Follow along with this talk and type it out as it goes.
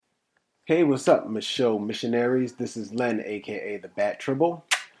Hey, what's up, Michelle missionaries? This is Len, aka the Bat Tribble.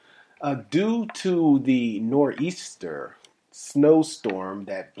 Due to the nor'easter snowstorm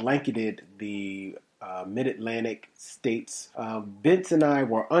that blanketed the mid-Atlantic states, Vince and I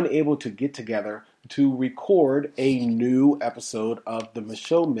were unable to get together to record a new episode of the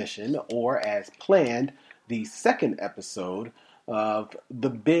Michelle Mission, or as planned, the second episode of the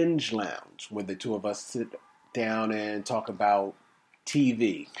Binge Lounge, where the two of us sit down and talk about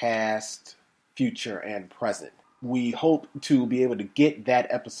TV, past, future, and present. We hope to be able to get that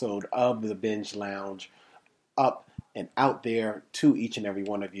episode of the Binge Lounge up and out there to each and every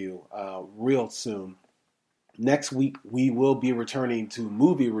one of you real soon. Next week, we will be returning to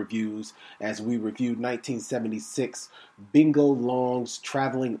movie reviews as we review 1976 Bingo Long's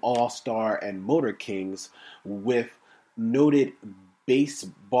Traveling All-Star and Motor Kings with noted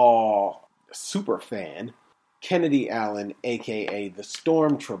baseball superfan Kennedy Allen, a.k.a. the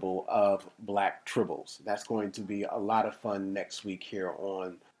Storm Tribble of Black Tribbles. That's going to be a lot of fun next week here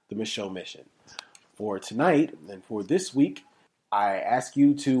on the Michelle Mission. For tonight and for this week, I ask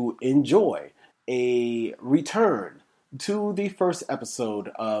you to enjoy a return to the first episode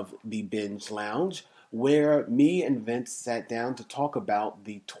of the Binge Lounge, where me and Vince sat down to talk about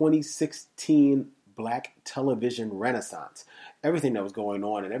the 2016 Black television renaissance. Everything that was going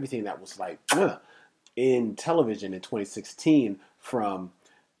on and everything that was like, in television in 2016, from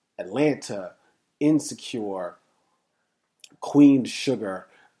Atlanta, Insecure, Queen Sugar,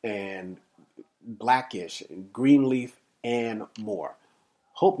 and Blackish, and Greenleaf, and more.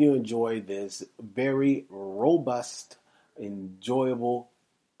 Hope you enjoy this very robust, enjoyable,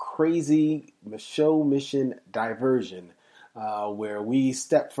 crazy Michelle Mission diversion where we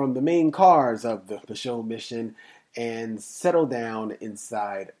step from the main cars of the Michelle Mission and settle down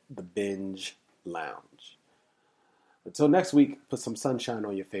inside the Binge Lounge. Until next week, put some sunshine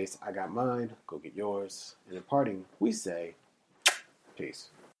on your face. I got mine. Go get yours. And in parting, we say peace.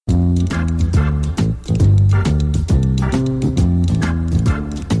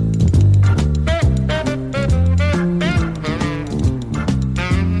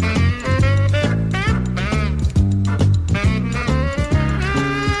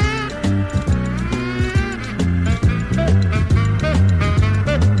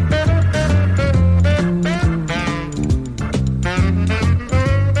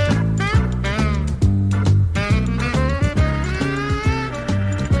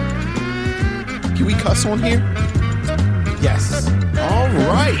 On here? Yes. All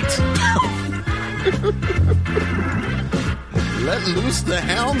right. Let loose the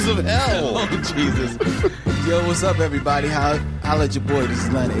hounds of hell. Oh, Jesus. Yo, what's up, everybody? Holla at your boy. This is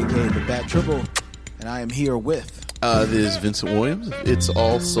Len, a.k.a. the Bat Tribble, and I am here with... This is Vincent Williams. It's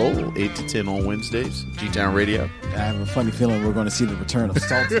All Soul, 8 to 10 on Wednesdays, G-Town Radio. I have a funny feeling we're going to see the return of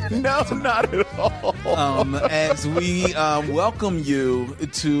Salty. No, not at all. As we welcome you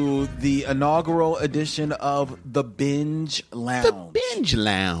to the inaugural edition of the Binge Lounge. The Binge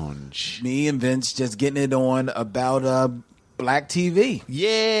Lounge. Me and Vince just getting it on about Black TV.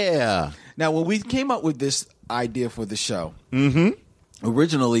 Yeah. Now, when we came up with this idea for the show... Mm-hmm.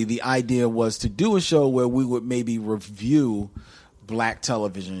 Originally, the idea was to do a show where we would maybe review Black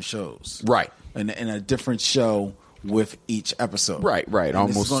television shows. Right. And a different show with each episode. Right. And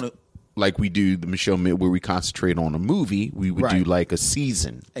almost like we do the Michelle where we concentrate on a movie, we would do like a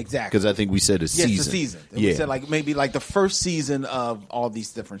season. Exactly. Because I think we said a season. Yes, a season. And we said like maybe like the first season of all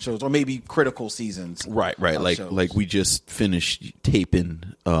these different shows, or maybe critical seasons. Right. Like we just finished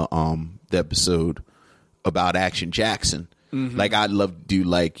taping the episode about Action Jackson. Mm-hmm. Like I'd love to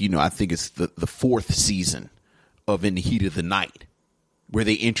do I think it's the fourth season of In the Heat of the Night where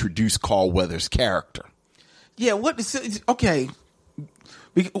they introduce Carl Weathers' character. Yeah, okay.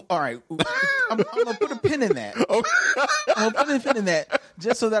 All right. I'm going to put a pin in that. Okay. I'm going to put a pin in that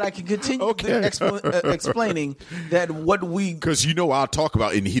just so that I can continue explaining that what we... Because I'll talk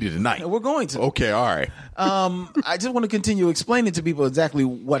about In the Heat of the Night. We're going to. Okay, all right. I just want to continue explaining to people exactly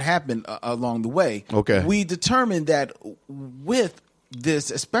what happened along the way. Okay. We determined that with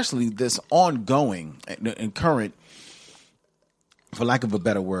this, especially this ongoing and current, for lack of a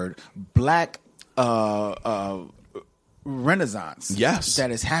better word, Black... renaissance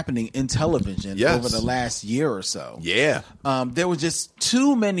that is happening in television over the last year or so. Yeah. There were just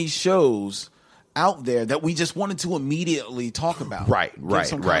too many shows out there that we just wanted to immediately talk about. Give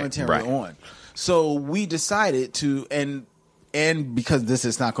some commentary on. So we decided to, and because this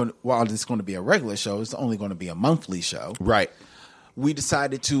is not going to, while this is going to be a regular show, it's only going to be a monthly show. Right. we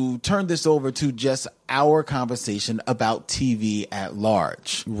decided to turn this over to just our conversation about TV at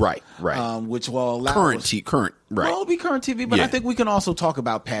large. Right. Which will allow current, right. Well, it'll be current TV, but I think we can also talk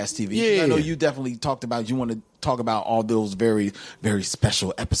about past TV. Yeah. I know you definitely talked about, you want to talk about all those very, very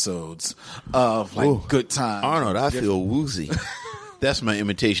special episodes of Good Times. Arnold, I feel woozy. That's my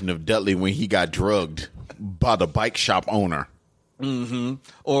imitation of Dudley when he got drugged by the bike shop owner. Mm-hmm.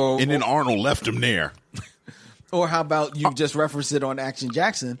 And then Arnold left him there. Or how about you just referenced it on Action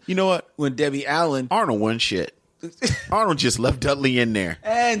Jackson? You know what? When Debbie Allen... Arnold won shit. Arnold just left Dudley in there.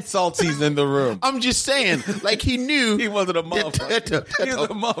 And Salty's in the room. I'm just saying, like he knew... He wasn't a motherfucker. He was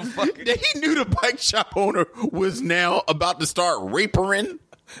a motherfucker. That he knew the bike shop owner was now about to start rapering,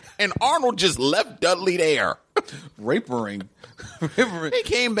 and Arnold just left Dudley there. Rapering? They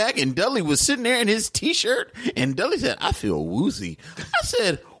came back and Dudley was sitting there in his T-shirt, and Dudley said, I feel woozy. I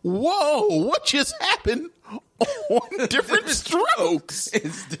said, whoa, what just happened on Different Strokes?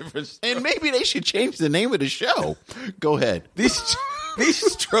 It's Different Strokes. And maybe they should change the name of the show. Go ahead. These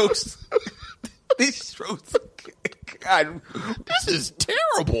strokes. These strokes. God, this is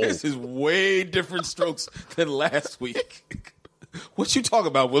terrible. This is way different strokes than last week. What you talking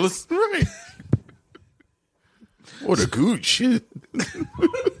about, Willis? Right. What a gooch.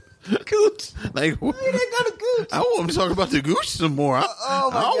 Gooch. Like, what? They got a gooch. I want to talk about the gooch some more. I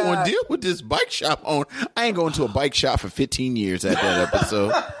don't want to deal with this bike shop owner. I ain't going to a bike shop for 15 years at that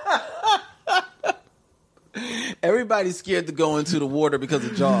episode. Everybody's scared to go into the water because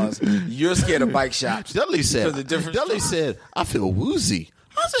of Jaws. You're scared of bike shops. Dudley said, I feel woozy.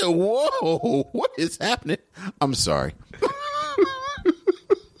 I said, whoa, what is happening? I'm sorry.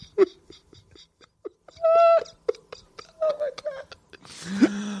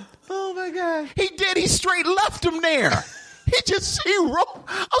 Oh my God. He did. He straight left him there. He wrote.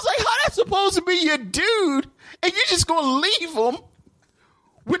 I was like, how that's supposed to be your dude? And you just going to leave him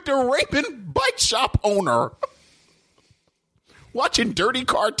with the raping bike shop owner watching dirty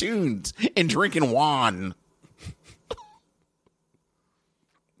cartoons and drinking wine.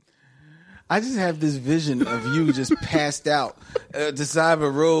 I just have this vision of you just passed out the side of a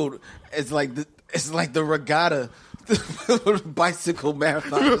road. It's like the regatta. The bicycle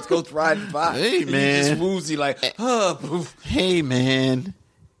marathon just goes riding by. Hey, man. You just woozy like, poof. Hey, man.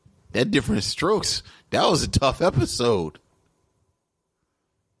 That Different Strokes. That was a tough episode.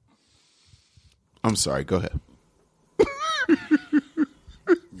 I'm sorry. Go ahead.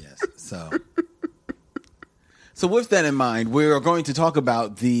 Yes. So with that in mind, we are going to talk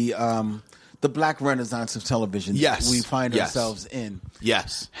about the Black Renaissance of television that we find ourselves in.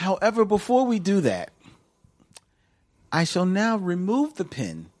 Yes. However, before we do that, I shall now remove the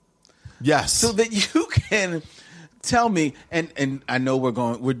pin. Yes. So that you can tell me, and I know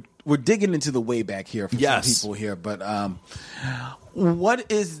we're digging into the way back here for some people here, but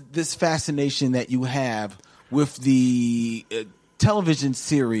what is this fascination that you have with the television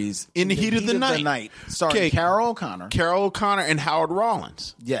series In the Heat of the Night, starring Carol O'Connor and Howard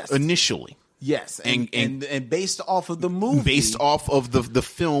Rollins? Yes. Initially. Yes, and based off of the movie, based off of the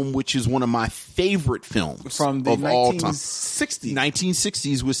film, which is one of my favorite films from the of all time.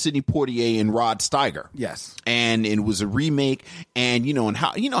 1960s with Sidney Poitier and Rod Steiger. Yes, and it was a remake. And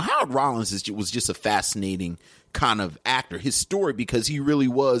Howard Rollins was just a fascinating kind of actor. His story, because he really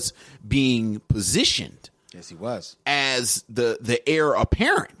was being positioned. Yes, he was as the heir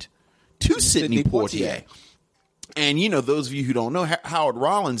apparent to Sidney Poitier. And those of you who don't know, Howard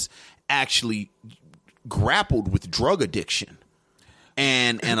Rollins actually grappled with drug addiction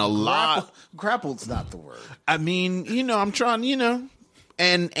and a lot. Grappled's not the word. I mean, I'm trying,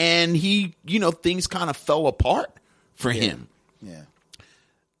 and he, things kind of fell apart for him. Yeah.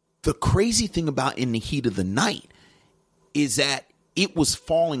 The crazy thing about In the Heat of the Night is that it was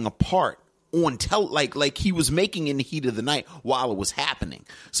falling apart on like he was making In the Heat of the Night while it was happening.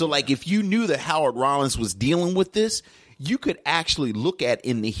 So like if you knew that Howard Rollins was dealing with this, you could actually look at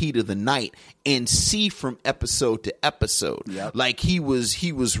In the Heat of the Night and see from episode to episode. Yep. Like he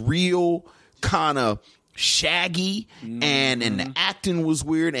was real kind of shaggy and the acting was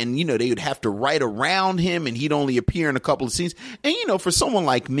weird, and they would have to write around him and he'd only appear in a couple of scenes. And for someone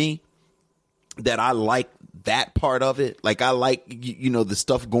like me that I like that part of it, like I like the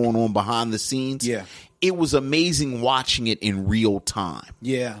stuff going on behind the scenes. Yeah. It was amazing watching it in real time.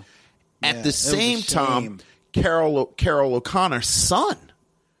 Yeah. At the same time, Carol O'Connor's son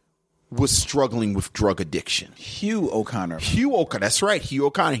was struggling with drug addiction. Hugh O'Connor. That's right. Hugh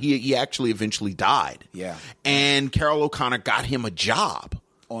O'Connor. He actually eventually died. Yeah. And Carol O'Connor got him a job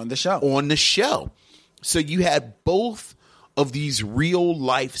on the show. So you had both of these real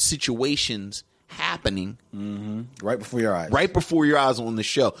life situations happening right before your eyes. Right before your eyes on the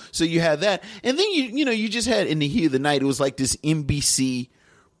show. So you had that. And then, you just had in the heat of the night, it was like this NBC,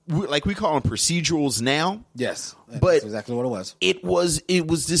 like we call them procedurals now. Yes. But that's exactly what it was. It was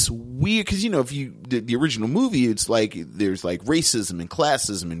this weird, because, if you, the original movie, it's like there's like racism and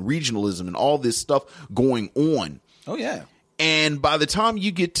classism and regionalism and all this stuff going on. Oh, yeah. And by the time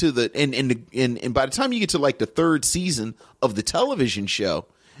you get to and by the time you get to like the third season of the television show,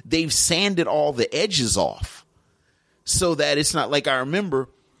 they've sanded all the edges off so that it's not like, I remember,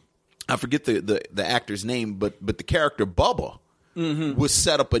 I forget the actor's name, but the character Bubba was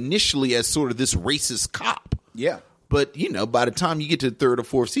set up initially as sort of this racist cop. Yeah. But, by the time you get to the third or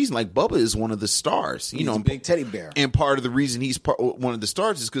fourth season, like Bubba is one of the stars. He's a big teddy bear. And part of the reason he's one of the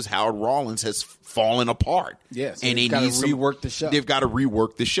stars is because Howard Rollins has fallen apart. Yes. And they've got to rework the show. They've got to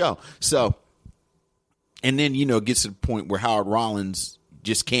rework the show. So, and then, it gets to the point where Howard Rollins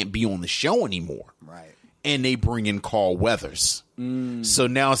just can't be on the show anymore. Right. And they bring in Carl Weathers. So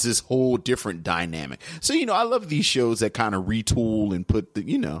now it's this whole different dynamic. So, I love these shows that kind of retool and put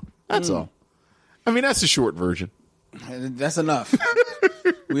that's all. I mean, that's the short version. That's enough.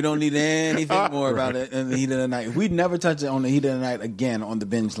 We don't need anything more about it in the heat of the night. If we never touch it on the heat of the night again on the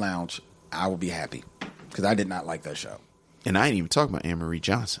Binge Lounge, I will be happy, because I did not like that show. And I ain't even talking about Anne-Marie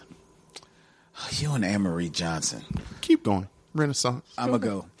Johnson. You and Anne-Marie Johnson. Keep going. Renaissance. I'm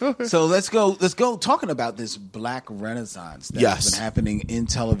going to go. So let's go talking about this Black Renaissance that's been happening in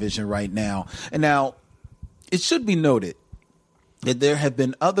television right now. And now, it should be noted that there have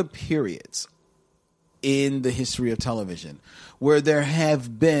been other periods in the history of television where there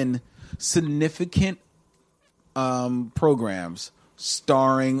have been significant programs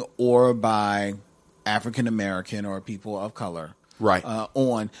starring or by African American or people of color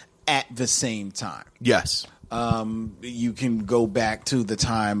on at the same time. Yes. You can go back to the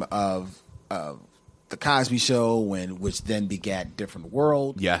time of the Cosby Show, which then begat Different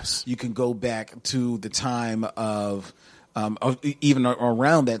World. Yes. You can go back to the time of even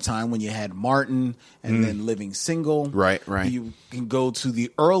around that time when you had Martin and then Living Single. Right. You can go to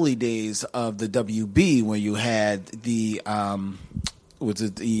the early days of the WB when you had the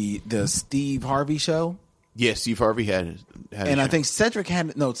Steve Harvey Show. Yes, Steve Harvey had and I think Cedric was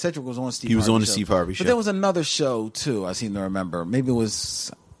on Steve Harvey. He was on the show. Steve Harvey show. But there was another show too, I seem to remember. Maybe it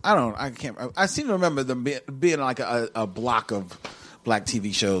was, I seem to remember them being like a block of black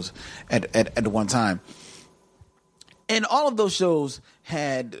TV shows at one time. And all of those shows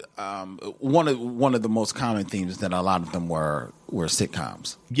had one of the most common themes, that a lot of them were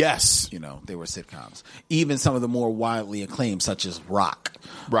sitcoms. Yes, they were sitcoms. Even some of the more widely acclaimed, such as Rock,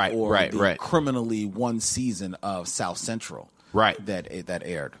 right. Criminally one season of South Central, right, that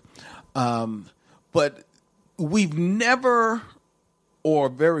aired. But we've never, or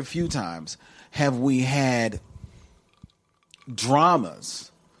very few times, have we had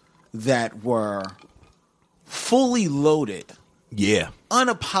dramas that were fully loaded,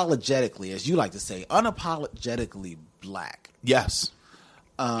 unapologetically, as you like to say, unapologetically black. Yes.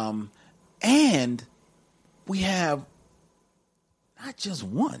 And we have not just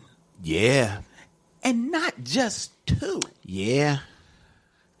one. Yeah. And not just two. Yeah.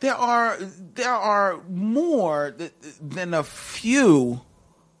 There are more than a few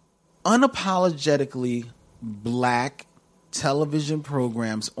unapologetically black television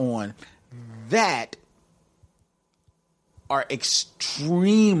programs on that are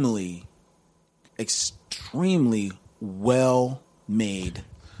extremely well made,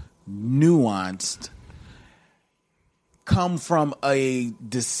 nuanced, come from a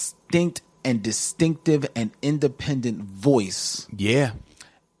distinct and distinctive and independent voice. Yeah.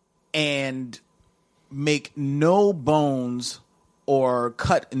 And make no bones or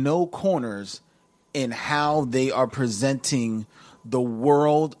cut no corners in how they are presenting the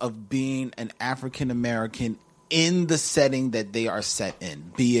world of being an African American in the setting that they are set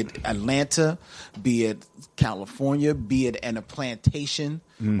in, be it Atlanta, be it California, be it in a plantation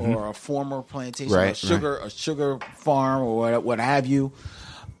or a former plantation, a sugar farm, or what have you.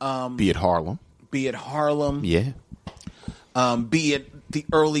 Be it Harlem. Yeah. Be it the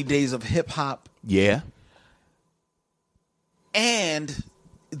early days of hip hop. Yeah. And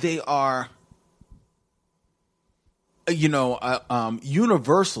they are,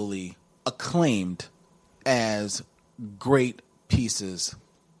 universally acclaimed as great pieces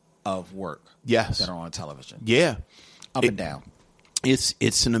of work. Yes. That are on television. Yeah. Up and down.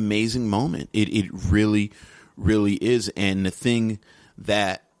 It's an amazing moment. It really, really is. And the thing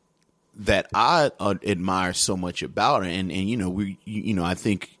that that I admire so much about it, and I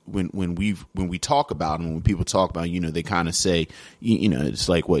think when we talk about them, when people talk about, they kind of say, it's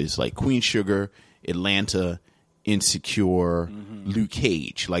like Queen Sugar, Atlanta, Insecure, Luke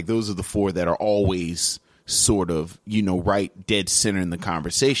Cage. Like those are the four that are always sort of, right dead center in the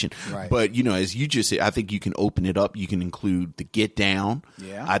conversation. Right. But, as you just said, I think you can open it up. You can include The Get Down.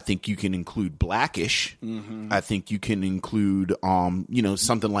 Yeah. I think you can include Blackish. I think you can include,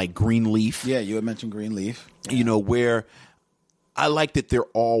 something like Greenleaf. Yeah, you had mentioned Greenleaf. Where I like that they're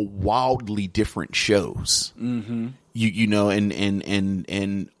all wildly different shows. And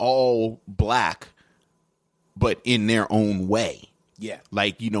all black, but in their own way. Yeah.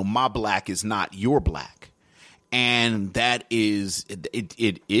 Like, my black is not your black. And that is,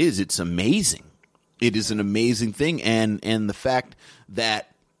 it's amazing. It is an amazing thing. And the fact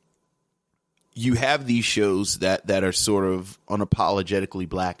that you have these shows that are sort of unapologetically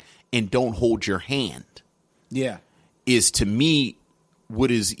black and don't hold your hand. Yeah. Is to me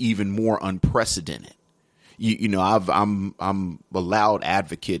what is even more unprecedented. I'm a loud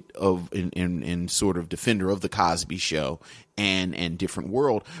advocate of and sort of defender of the Cosby Show and different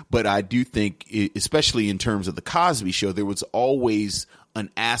world, but I do think, especially in terms of the Cosby Show, there was always an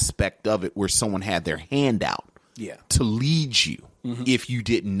aspect of it where someone had their hand out, to lead you if you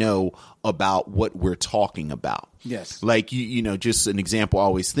didn't know about what we're talking about. Yes, like just an example I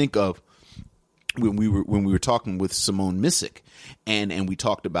always think of. When we were talking with Simone Missick, and we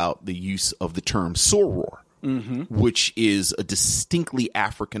talked about the use of the term soror, which is a distinctly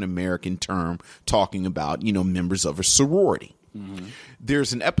African American term talking about members of a sorority.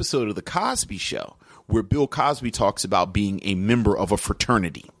 There's an episode of the Cosby Show where Bill Cosby talks about being a member of a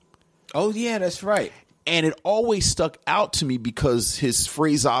fraternity. Oh yeah, that's right. And it always stuck out to me because his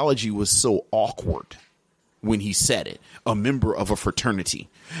phraseology was so awkward when he said it, a member of a fraternity.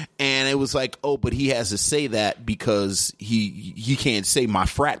 And it was like, oh, but he has to say that because he can't say my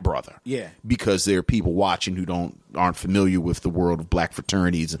frat brother. Yeah. Because there are people watching who aren't familiar with the world of black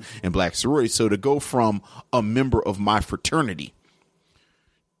fraternities and black sororities. So to go from a member of my fraternity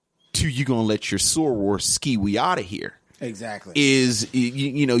to you gonna let your soror ski we out of here. Exactly. Is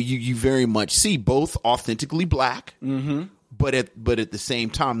you very much see both authentically black. But at the same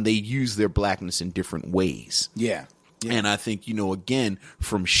time, they use their blackness in different ways. Yeah. And I think, again,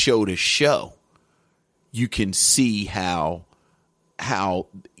 from show to show, you can see how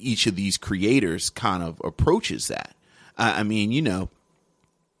each of these creators kind of approaches that. I mean,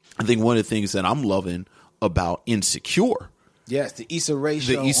 I think one of the things that I'm loving about Insecure. Yes, the Issa Rae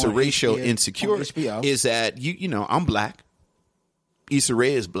show. The Issa Rae show Insecure is that, I'm black. Issa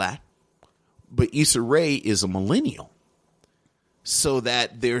Rae is black. But Issa Rae is a millennial. So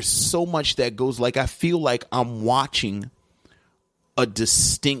that there's so much that goes, like, I feel like I'm watching a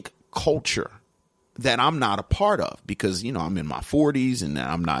distinct culture that I'm not a part of because, I'm in my 40s and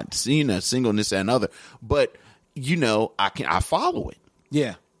I'm not seeing a singleness and other. But, I follow it.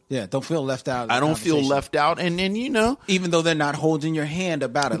 Yeah. Yeah. Don't feel left out. I don't feel left out. And then, even though they're not holding your hand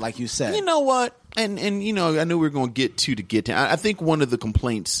about it, like you said. You know what? And I knew we were going to get to. I think one of the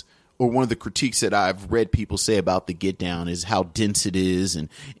complaints or one of the critiques that I've read people say about the Get Down is how dense it is.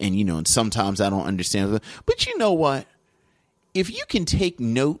 And sometimes I don't understand. But you know what? If you can take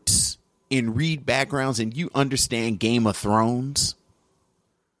notes and read backgrounds and you understand Game of Thrones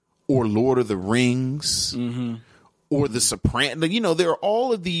or Lord of the Rings or The Sopranos, there are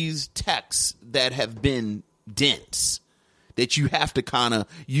all of these texts that have been dense. That you have to kind of,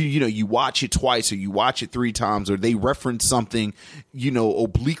 you watch it twice or you watch it 3 times or they reference something,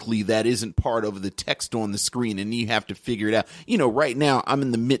 obliquely that isn't part of the text on the screen and you have to figure it out. Right now I'm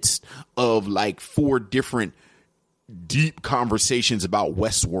in the midst of like 4 different deep conversations about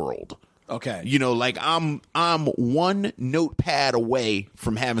Westworld. Okay. Like I'm one notepad away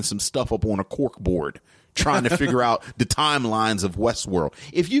from having some stuff up on a cork board trying to figure out the timelines of Westworld.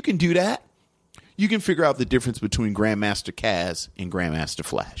 If you can do that, you can figure out the difference between Grandmaster Kaz and Grandmaster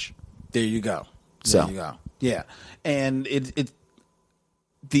Flash. There you go. There you go. Yeah. And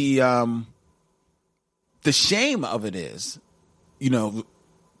the shame of it is,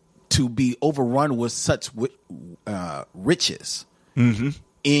 to be overrun with such riches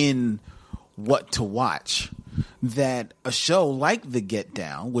in what to watch that a show like The Get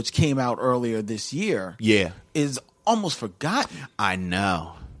Down, which came out earlier this year, is almost forgotten. I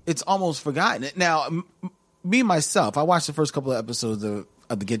know. It's almost forgotten. Now, me, myself, I watched the first couple of episodes of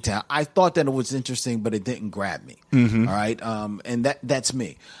The Get Down. I thought that it was interesting, but it didn't grab me. All right. And that's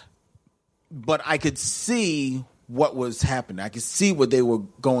me. But I could see what was happening. I could see what they were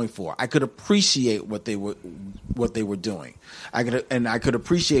going for. I could appreciate what they were doing. I could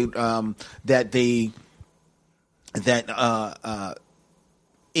appreciate that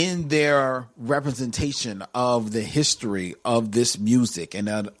in their representation of the history of this music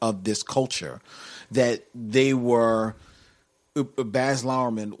and of this culture, that they were, Baz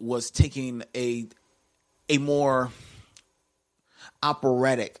Luhrmann was taking a more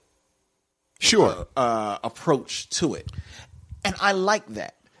operatic approach to it, and I like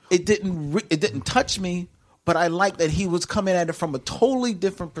that. It didn't touch me, but I like that he was coming at it from a totally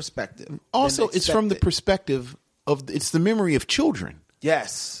different perspective. Also, it's from the perspective of, it's the memory of children.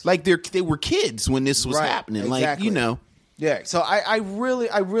 Yes, like they were kids when this was happening. Exactly. Like, Yeah, so I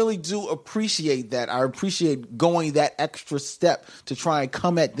really do appreciate that. I appreciate going that extra step to try and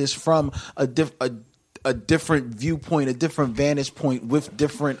come at this from a different viewpoint, a different vantage point, with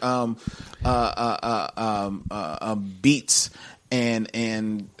different beats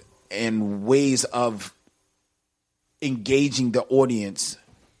and ways of engaging the audience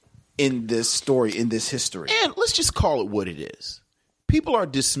in this story, in this history. And let's just call it what it is. People are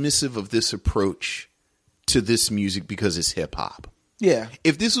dismissive of this approach to this music because it's hip hop. Yeah.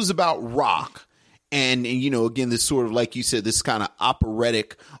 If this was about rock and again, this sort of, like you said, this kind of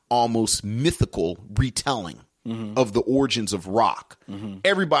operatic, almost mythical retelling of the origins of rock,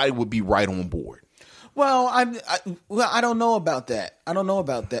 everybody would be right on board. Well, I don't know about that.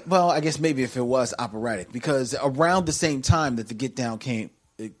 Well, I guess maybe if it was operatic, because around the same time that the Get Down came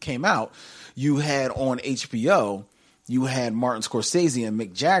out, you had on HBO, you had Martin Scorsese and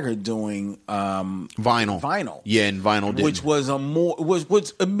Mick Jagger doing Vinyl. Yeah, and Vinyl did. Which was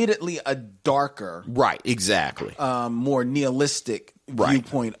was admittedly a darker, right, exactly, more nihilistic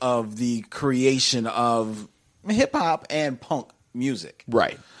viewpoint of the creation of hip hop and punk music.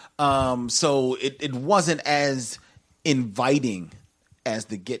 Right. So it wasn't as inviting as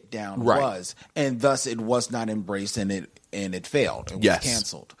the Get Down was, and thus it was not embraced, and it failed. It was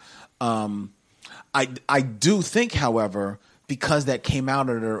canceled. I do think, however, because that came out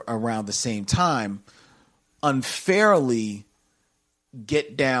at around the same time, unfairly,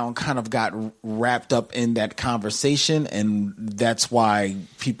 Get Down kind of got wrapped up in that conversation, and that's why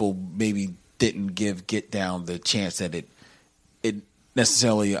people maybe didn't give Get Down the chance that it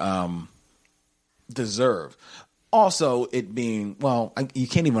necessarily deserved. Also, it being, you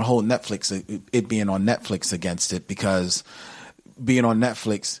can't even hold Netflix, it being on Netflix against it, because being on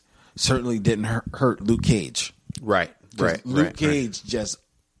Netflix certainly didn't hurt Luke Cage. Right. Luke Cage just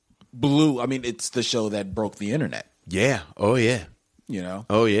blew. I mean, it's the show that broke the internet. Yeah. Oh, yeah.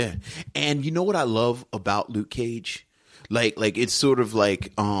 Oh, yeah. And you know what I love about Luke Cage? Like it's sort of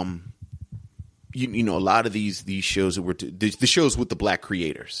like, a lot of these shows that were the shows with the black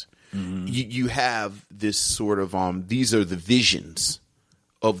creators. Mm-hmm. You have this sort of these are the visions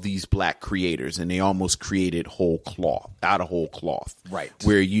of these black creators, and they almost created out of whole cloth. Right.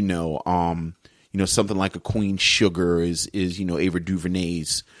 Where something like a Queen Sugar is Ava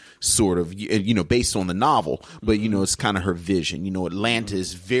DuVernay's sort of based on the novel, but it's kind of her vision. Atlanta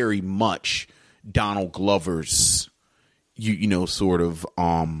is very much Donald Glover's sort of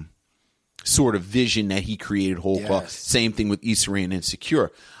vision that he created whole cloth. Same thing with Issa Rae and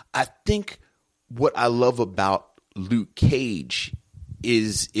Insecure. I think what I love about Luke Cage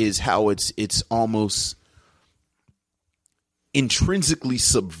is how it's almost intrinsically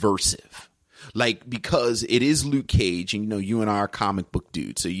subversive. Like, because it is Luke Cage, and you and I are comic book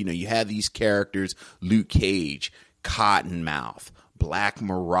dudes, so you have these characters: Luke Cage, Cottonmouth, Black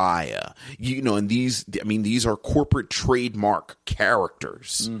Mariah, and these are corporate trademark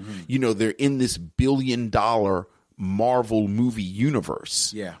characters. Mm-hmm. They're in this $1 billion Marvel movie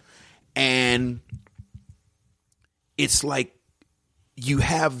universe. Yeah. And it's like you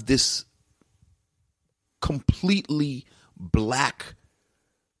have this completely black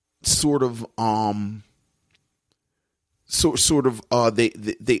sort of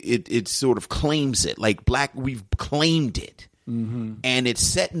it sort of claims it, like black, we've claimed it. Mm-hmm. And it's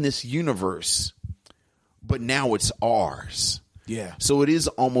set in this universe, but now it's ours. Yeah. So it is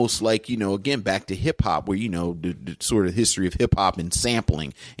almost like, again, back to hip hop, where, the sort of history of hip hop and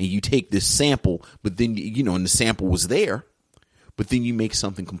sampling, and you take this sample, but then, and the sample was there, but then you make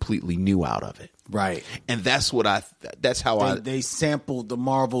something completely new out of it. Right. And that's how they sampled the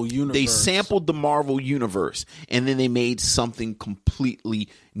Marvel universe. They sampled the Marvel universe, and then they made something completely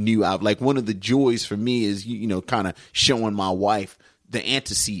new out. Like, one of the joys for me is, kind of showing my wife the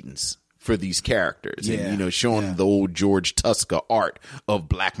antecedents for these characters, and showing the old George Tuska art of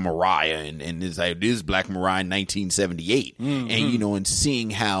Black Mariah, and it's like, this is Black Mariah in 1978, and and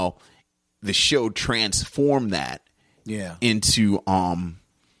seeing how the show transformed that into not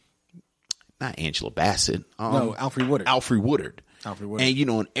Angela Bassett. No, Alfre Woodard. Alfre Woodard. Alfre Woodard. And,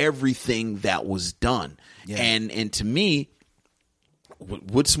 and everything that was done. Yeah. And to me,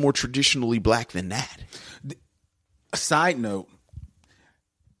 what's more traditionally black than that? A side note,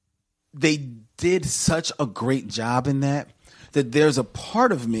 they did such a great job in that there's a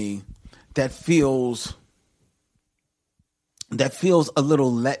part of me that feels a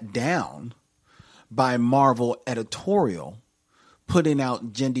little let down by Marvel editorial putting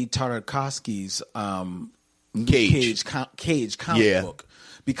out Jendy Tartakovsky's Cage comic book,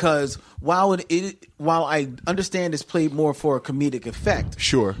 because while I understand it's played more for a comedic effect,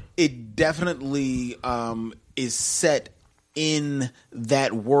 sure, it definitely is set in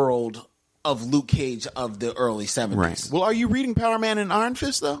that world of Luke Cage of the early 70s. Right. Well, are you reading Power Man and Iron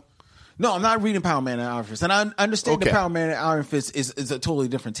Fist though? No, I'm not reading Power Man and Iron Fist, and I understand that Power Man and Iron Fist is a totally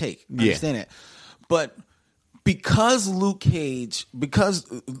different take. I understand it, but because Luke Cage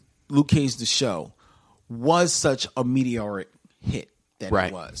the show was such a meteoric hit that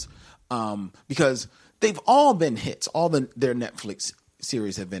it was, because they've all been hits. Their Netflix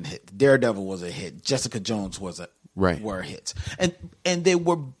series have been hit. Daredevil was a hit. Jessica Jones were hits, and they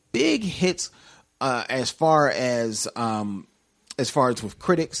were big hits as far as with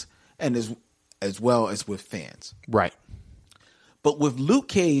critics and as well as with fans. Right. But with Luke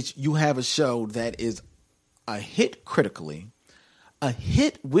Cage, you have a show that is a hit critically, a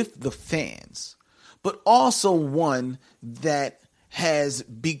hit with the fans, but also one that has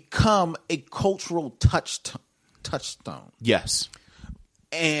become a cultural touchstone. Yes.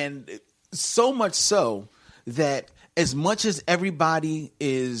 And so much so that as much as everybody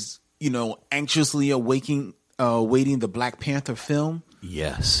is, anxiously awaiting the Black Panther film,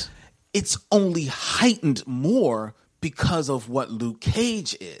 yes, it's only heightened more because of what Luke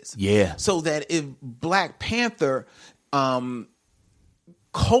Cage is. Yeah. So that if Black Panther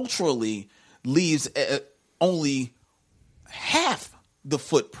culturally leaves only half the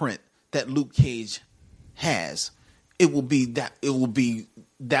footprint that Luke Cage has, it will be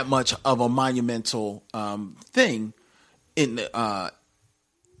that much of a monumental thing in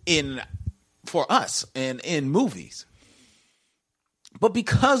for us and in movies. But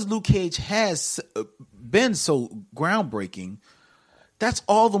because Luke Cage has been so groundbreaking, that's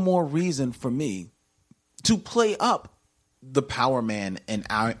all the more reason for me to play up the Power Man and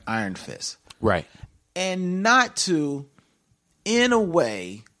Iron Fist. Right. And not to, in a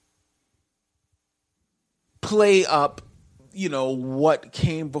way, play up, what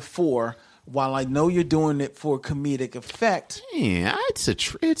came before. While I know you're doing it for comedic effect, yeah, it's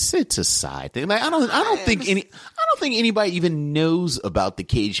a side thing. Like I don't think anybody even knows about the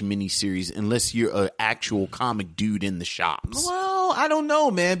Cage miniseries unless you're an actual comic dude in the shops. Well, I don't know,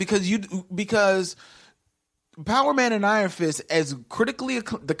 man, because Power Man and Iron Fist, as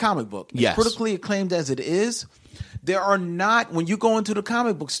the comic book, as critically acclaimed as it is, there are not, when you go into the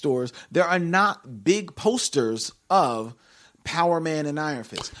comic book stores, there are not big posters of Power Man and Iron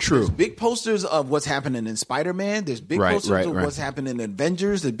Fist. True. There's big posters of what's happening in Spider-Man. There's big posters of what's happening in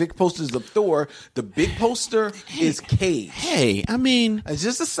Avengers. There's big posters of Thor. The big poster is Cage. Hey, I mean, it's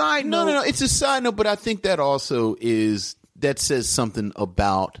just a side note. No, it's a side note, but I think that also that says something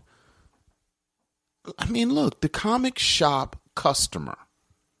about. I mean, look, the comic shop customer.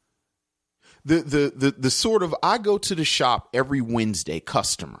 The sort of I go to the shop every Wednesday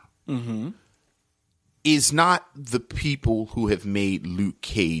customer. Mm-hmm. Is not the people who have made Luke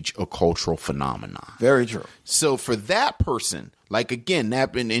Cage a cultural phenomenon. Very true. So for that person, like again,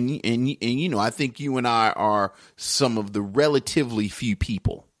 that and I think you and I are some of the relatively few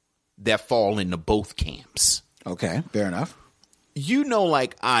people that fall into both camps. Okay, fair enough.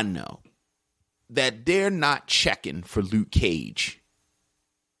 Like I know that they're not checking for Luke Cage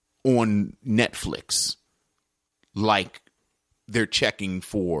on Netflix like they're checking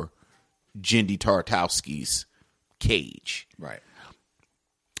for Jendy Tartakovsky's Cage. Right.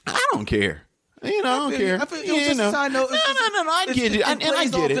 I don't care. I don't care. I feel, just a side note. No, I get it. And I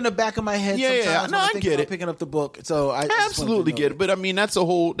get it. In the back of my head sometimes I get it. Picking up the book. So I absolutely get it. But I mean, that's a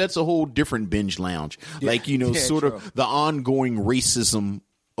whole different binge lounge. Like, sort of the ongoing racism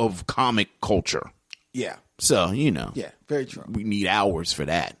of comic culture. Yeah. So, Yeah, very true. We need hours for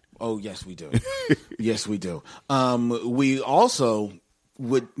that. Oh, yes, we do. Yes, we do. We also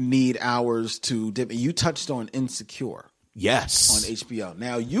would need hours to dip. You touched on Insecure. Yes. On HBO.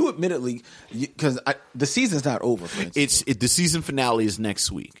 Now, you admittedly, because the season's not over for Insecure. The season finale is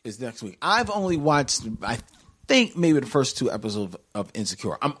next week. It's next week. I've only watched, I think, maybe the first 2 episodes of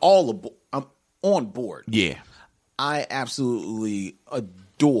Insecure. I'm on board. Yeah. I absolutely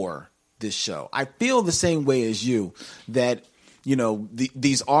adore this show. I feel the same way as you, that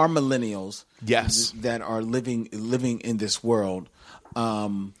these are millennials, yes, that are living in this world.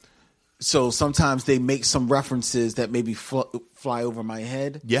 So sometimes they make some references that maybe fly over my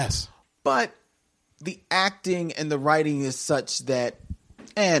head. Yes, but the acting and the writing is such that,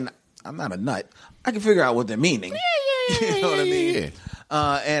 and I'm not a nut, I can figure out what they're meaning. You know what I mean?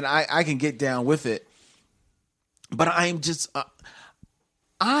 And I can get down with it. But I'm just,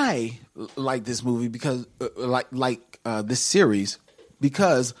 I like this movie because, this series,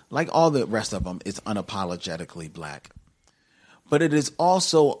 because like all the rest of them, it's unapologetically black. But it is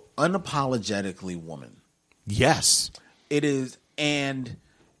also unapologetically woman. Yes. It is, and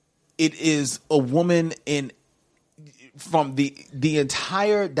it is a woman from the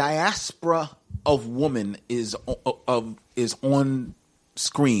entire diaspora of woman is on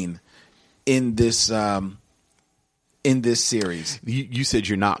screen in this series. You said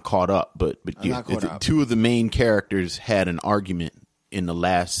you're not caught up, but not caught up. Two of the main characters had an argument in the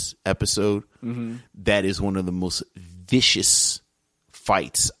last episode. Mm-hmm. That is one of the most vicious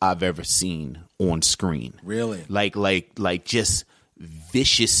fights I've ever seen on screen. Really? Like just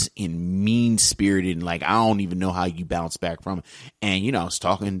vicious and mean spirited, and like I don't even know how you bounce back from it. And I was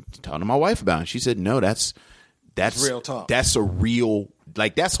talking to my wife about it. She said, "No, that's real talk. That's a real,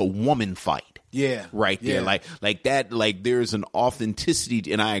 that's a woman fight." Yeah. Right there. Yeah. Like that, like there's an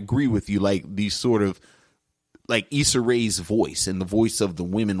authenticity, and I agree with you, like these sort of like Issa Rae's voice and the voice of the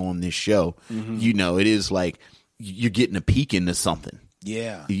women on this show, mm-hmm. It is like you're getting a peek into something.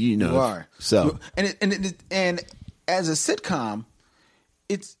 Yeah. You are. So and as a sitcom,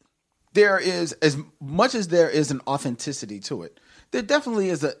 there is, as much as there is an authenticity to it, there definitely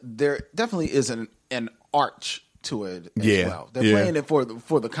is an arch to it as well. They're playing it for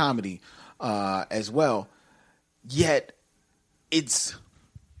the comedy as well. Yet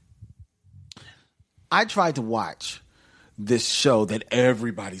I tried to watch this show that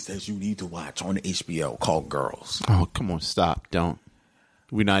everybody says you need to watch on HBO called Girls. Oh, come on, stop. Don't.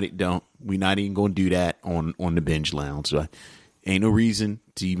 We're not even going to do that on the Binge Lounge. Right? Ain't no reason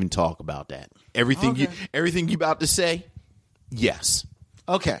to even talk about that. Everything you about to say, yes.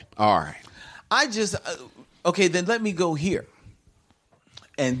 Okay. All right. I just okay. Then let me go here.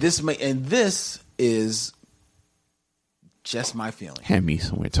 And this is just my feeling. Hand me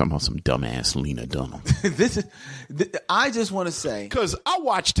somewhere talking about some dumbass Lena Dunham. I just want to say, because I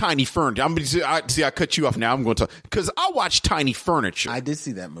watched Tiny Furniture. I cut you off now. I'm going to talk because I watched Tiny Furniture. I did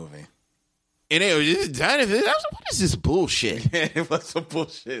see that movie. And what is this bullshit? Yeah, it was some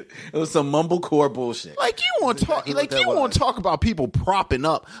bullshit. It was some mumblecore bullshit. Like you want to talk? Like you want to talk about people propping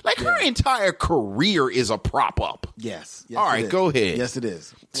up? Like her entire career is a prop up. Yes. All right, go ahead. Yes, it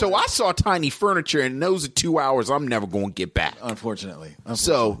is. So I saw Tiny Furniture, and those are 2 hours I'm never going to get back. Unfortunately.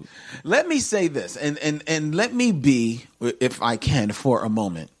 So let me say this, and let me be, if I can, for a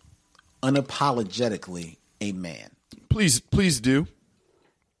moment, unapologetically a man. Please do.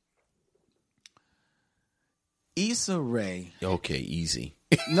 Issa Rae. Okay, easy.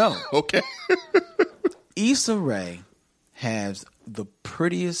 No. Okay. Issa Rae has the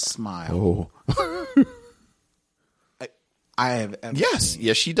prettiest smile I have ever seen.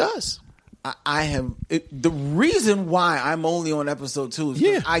 Yes, she does. I have the reason why I'm only on episode 2 is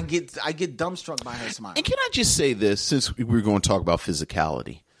because I get dumbstruck by her smile. And can I just say this, since we're going to talk about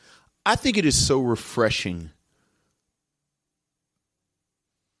physicality, I think it is so refreshing.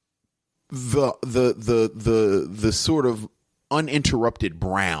 The sort of uninterrupted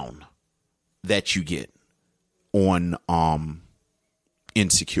brown that you get on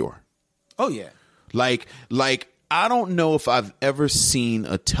Insecure. Oh yeah. Like I don't know if I've ever seen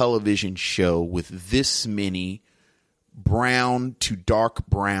a television show with this many brown to dark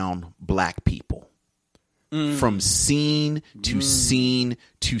brown black people. From scene to scene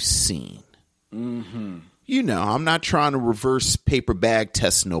to scene. Mm-hmm. I'm not trying to reverse paper bag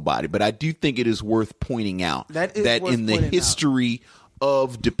test nobody, but I do think it is worth pointing out that in the history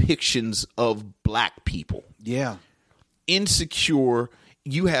of depictions of black people, Insecure,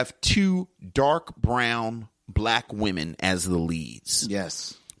 you have 2 dark brown black women as the leads.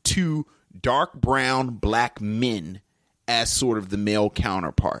 Yes. 2 dark brown black men as sort of the male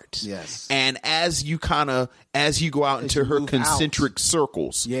counterparts. Yes. And as you go out into her concentric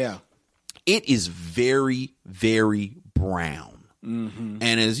circles. Yeah. It is very, very brown. Mm-hmm.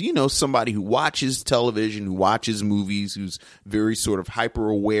 And as somebody who watches television, who watches movies, who's very sort of hyper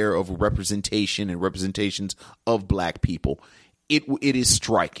aware of representation and representations of black people, it is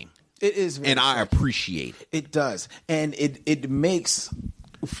striking. It is, and I appreciate it. It does, and it makes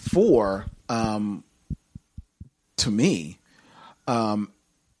for to me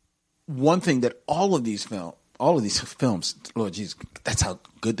one thing that all of these films, Lord Jesus, that's how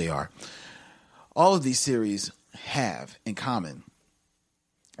good they are. All of these series have in common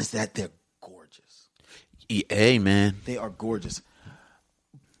is that they're gorgeous. Hey, man. They are gorgeous.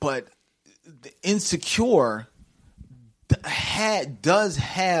 But the Insecure does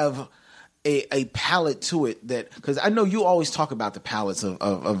have a palette to it that, because I know you always talk about the palettes of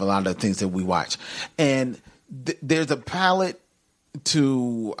a lot of the things that we watch, and there's a palette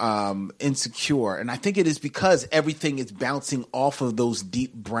to Insecure, and I think it is because everything is bouncing off of those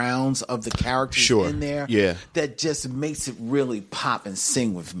deep browns of the characters in there. Yeah, that just makes it really pop and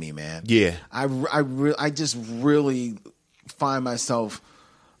sing with me, man. Yeah, I just really find myself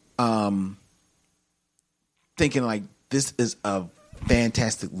thinking like this is a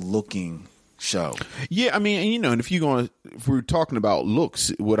fantastic looking show. Yeah, I mean, and if we're talking about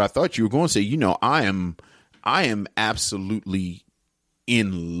looks, what I thought you were going to say, I am absolutely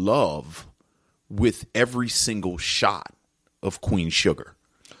in love with every single shot of Queen Sugar.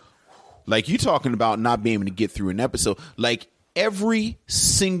 Like, you talking about not being able to get through an episode, like every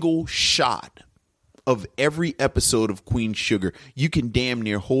single shot of every episode of Queen Sugar, you can damn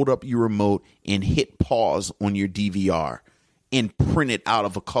near hold up your remote and hit pause on your DVR and print it out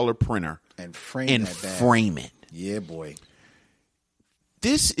of a color printer and frame it. Yeah, boy.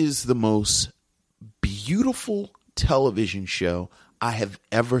 This is the most beautiful television show I have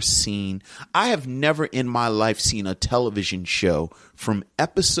ever seen. I have never in my life seen a television show from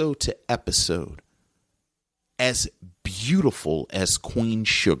episode to episode as beautiful as Queen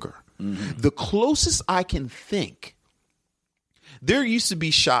Sugar. Mm-hmm. The closest I can think, there used to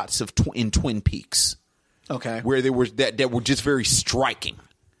be shots of in Twin Peaks. Okay. Where there was that were just very striking.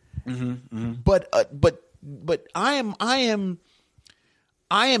 Mm-hmm, mm-hmm. But I am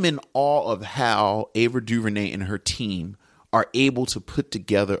in awe of how Ava DuVernay and her team are able to put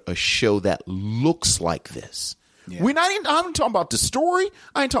together a show that looks like this. Yeah. I'm talking about the story.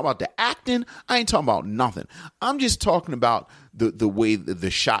 I ain't talking about the acting. I ain't talking about nothing. I'm just talking about the way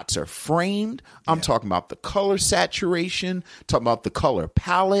the shots are framed. I'm talking about the color saturation, talking about the color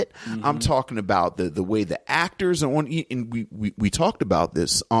palette. Mm-hmm. I'm talking about the way the actors are on. And we talked about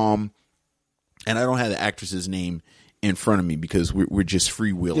this. And I don't have the actress's name in front of me because we're just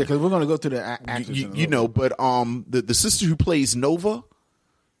freewheeling. Yeah, because we're going to go through the actors. But the sister who plays Nova,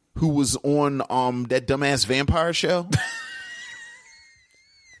 who was on that dumbass vampire show,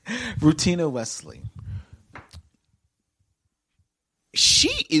 Rutina Wesley. She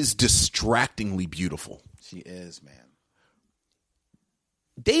is distractingly beautiful. She is, man.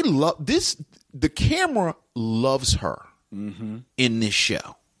 They love this. The camera loves her in this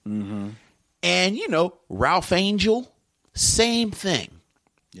show. Mm-hmm. And, Ralph Angel, same thing.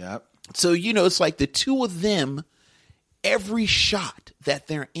 Yep. So, it's like the two of them, every shot that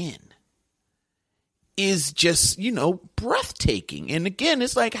they're in is just, breathtaking. And again,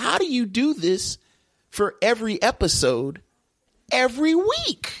 it's like, how do you do this for every episode every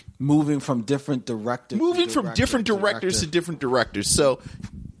week? Moving from different directors. To different directors. So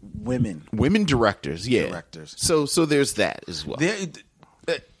women directors. Yeah. Directors. So there's that as well.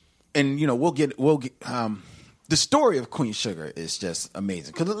 And we'll get the story of Queen Sugar is just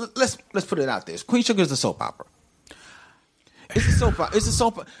amazing. Because let's put it out there. Queen Sugar is a soap opera. It's a soap opera. It's a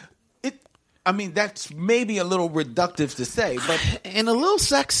soap. That's maybe a little reductive to say, but and a little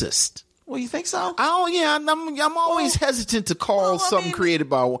sexist. Well, you think so? Oh yeah, I'm always hesitant to call something created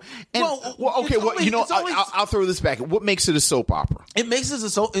by one. And I'll throw this back. What makes it a soap opera? What makes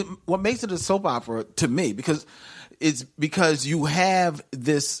it a soap opera to me because you have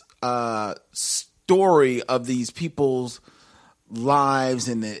this story of these people's lives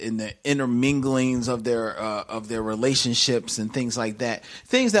and the interminglings of their relationships and things like that.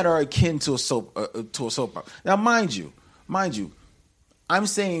 Things that are akin to a soap opera. Now, mind you, I'm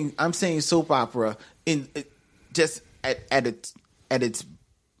saying soap opera in just at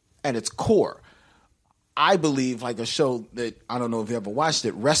its core. I believe like a show that I don't know if you ever watched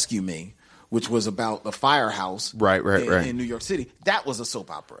it, Rescue Me, which was about a firehouse, right in New York City. That was a soap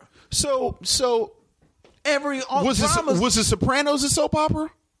opera. So was The Sopranos a soap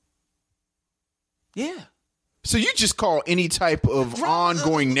opera? Yeah. So you just call any type of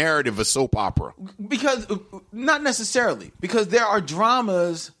ongoing narrative a soap opera? Because not necessarily. Because there are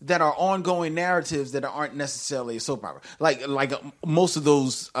dramas that are ongoing narratives that aren't necessarily a soap opera. Like most of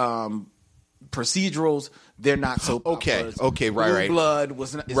those procedurals, they're not soap operas. Okay, right. Blue Blood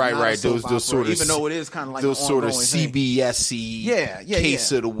was not, right. A soap Those sort of, even though it is kind of like those an sort of ongoing thing. CBS-y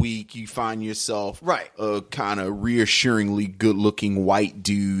case of the week. You find yourself a kind of reassuringly good-looking white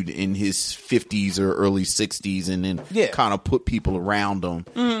dude in his 50s or early 60s, and then kind of put people around him,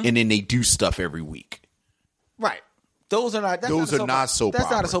 and then they do stuff every week. Right. Those are not. That's not soap opera.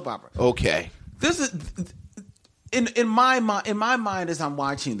 That's not a soap opera. Okay. This is. In my mind, as I'm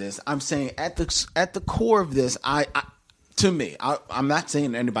watching this, I'm saying at the core of this, I'm not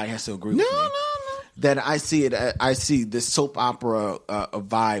saying anybody has to agree with me. No. That I see it. I see this soap opera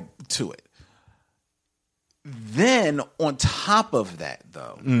vibe to it. Then on top of that,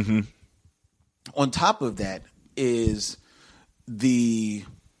 though, on top of that is the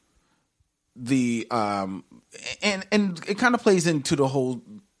and it kind of plays into the whole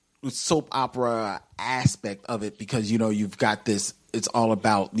soap opera aspect of it, because you've got this, it's all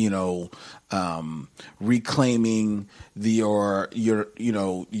about reclaiming your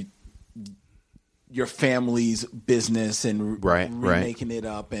family's business and remaking it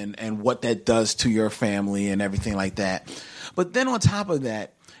up, and what that does to your family and everything like that. But then on top of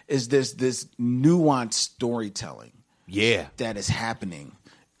that is this nuanced storytelling that is happening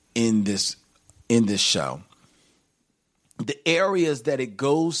in this show. The areas that it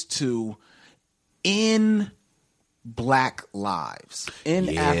goes to in Black lives,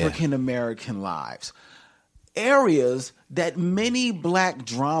 in African American lives, areas that many Black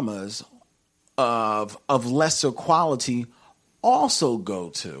dramas of lesser quality also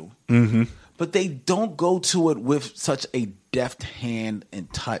go to, but they don't go to it with such a deft hand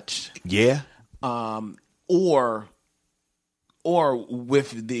and touch, or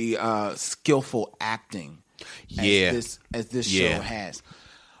with the skillful acting. As this show has.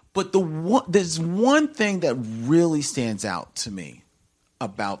 But there's one thing that really stands out to me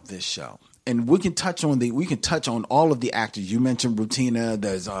about this show. And we can touch on all of the actors. You mentioned Rutina.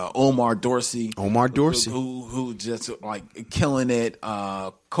 There's Omar Dorsey. Who just like killing it.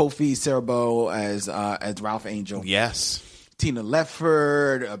 Kofi Cerebo as Ralph Angel. Yes. Tina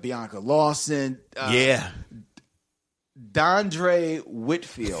Lefford, Bianca Lawson. Dondre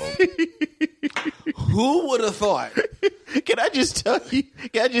Whitfield. Who would have thought? Can I just tell you?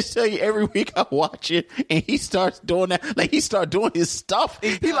 Every week I watch it, and he starts doing that. Like, he starts doing his stuff.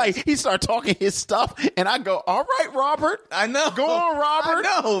 He starts talking his stuff, and I go, "All right, Robert. I know. Go on, Robert.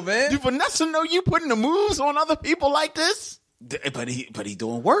 I know, man. Do Vanessa know you putting the moves on other people like this? But he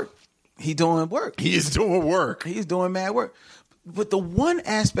doing work. He doing work. He is doing work. He's doing mad work. But the one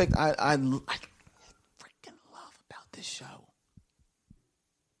aspect I freaking love about this show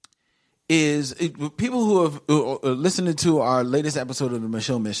is people who are listening to our latest episode of the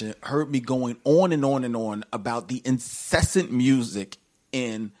Michelle Mission heard me going on and on and on about the incessant music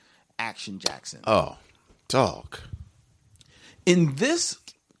in Action Jackson. Oh, dog. In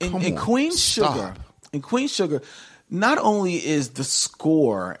Queen Sugar, not only is the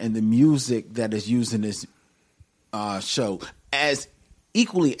score and the music that is used in this show as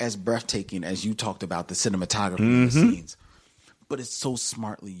equally as breathtaking as you talked about the cinematography of the scenes, but it's so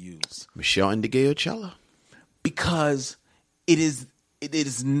smartly used. Michelle Ndegeocello. Because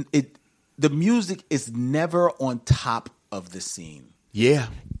the music is never on top of the scene. Yeah.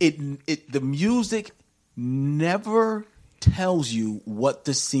 The music never tells you what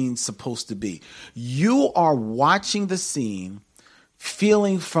the scene's supposed to be. You are watching the scene,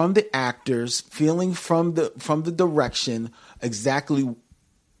 feeling from the actors, feeling from the direction exactly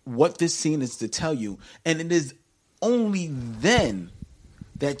what this scene is to tell you, and it is only then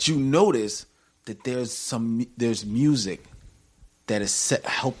that you notice that there's music that is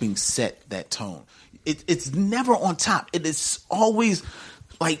helping set that tone. It's never on top. It is always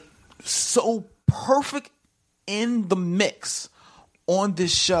like so perfect in the mix on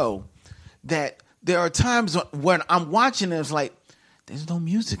this show that there are times when I'm watching it, it's like, there's no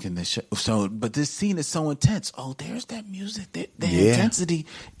music in this show. So, but this scene is so intense. Oh, there's that music. The intensity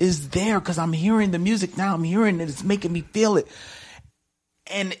is there because I'm hearing the music now. I'm hearing it. It's making me feel it.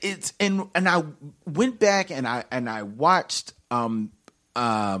 And I went back and I watched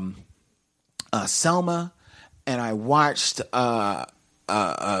Selma, and I watched Middle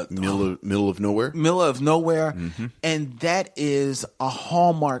of Nowhere, and that is a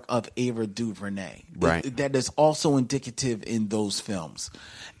hallmark of Ava DuVernay. Right, that is also indicative in those films,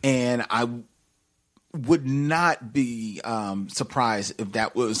 and I would not be surprised if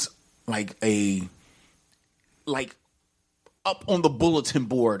that was like up on the bulletin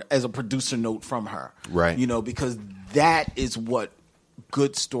board as a producer note from her, right? Because that is what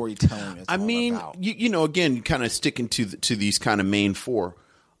good storytelling is all about. Again, kind of sticking to these kind of main four.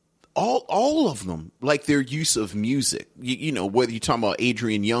 all of them, like their use of music, you know, whether you're talking about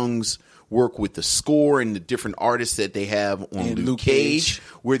Adrian Young's work with the score and the different artists that they have on Luke Cage,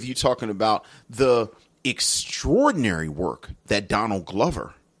 whether you're talking about the extraordinary work that Donald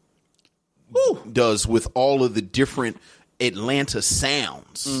Glover does with all of the different Atlanta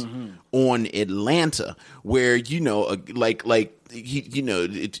sounds on Atlanta, where, you know, like he, you know,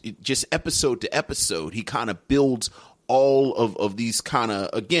 it just episode to episode, he kind of builds all of these kind of,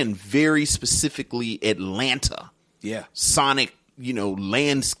 again, very specifically Atlanta sonic, you know,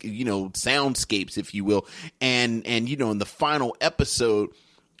 soundscapes, if you will. And, you know, in the final episode,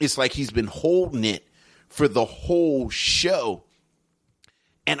 it's like he's been holding it for the whole show.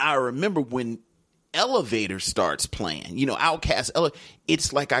 And I remember when Elevator starts playing, you know, Outkast,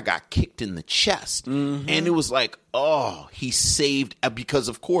 it's like I got kicked in the chest. And it was like, oh, he saved, because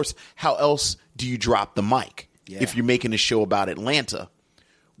of course, how else do you drop the mic if you're making a show about Atlanta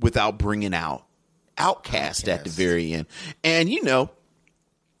without bringing out Outkast at the very end? And, you know,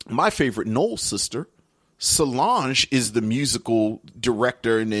 my favorite Noel sister, Solange, is the musical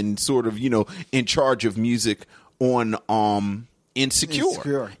director and sort of, you know, in charge of music on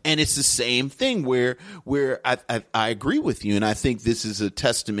Insecure. And it's the same thing where I agree with you, and I think this is a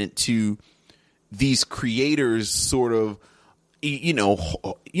testament to these creators sort of, you know,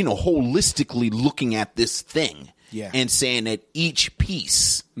 holistically looking at this thing and saying that each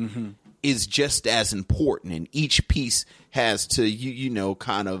piece is just as important, and each piece has to, you know,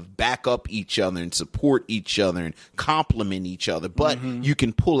 kind of back up each other and support each other and complement each other. But you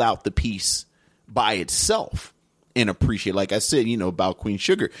can pull out the piece by itself and appreciate, like I said, you know, about Queen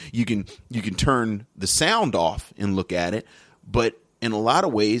Sugar, you can turn the sound off and look at it, but in a lot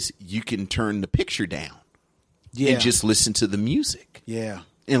of ways you can turn the picture down and just listen to the music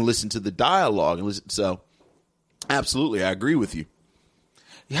and listen to the dialogue and listen. So absolutely, I agree with you.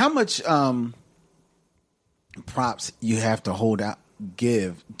 How much props you have to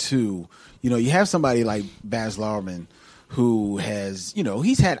give to, you know, you have somebody like Baz Luhrmann who has, you know,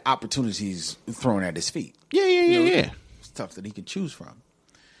 he's had opportunities thrown at his feet. Yeah. Stuff that he can choose from.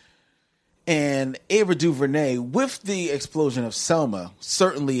 And Ava DuVernay, with the explosion of Selma,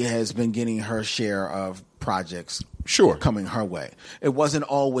 certainly has been getting her share of projects coming her way. It wasn't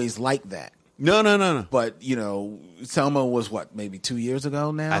always like that. No. But, you know, Selma was what, maybe 2 years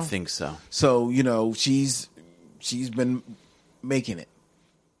ago now? I think so. So, you know, she's been making it.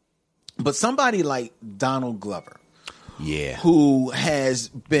 But somebody like Donald Glover, who has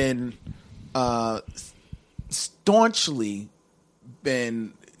been staunchly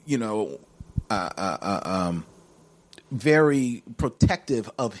been, you know, very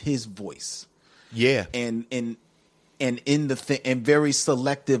protective of his voice. And in the and very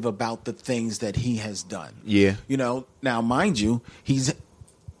selective about the things that he has done. You know, now mind you, he's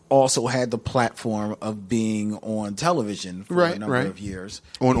also had the platform of being on television for a number of years.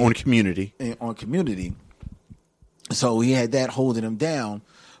 On Community. On Community. So he had that holding him down.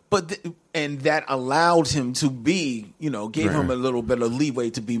 But and that allowed him to be, you know, gave him a little bit of leeway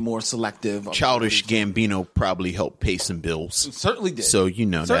to be more selective. Childish Gambino probably helped pay some bills. Certainly did. So, you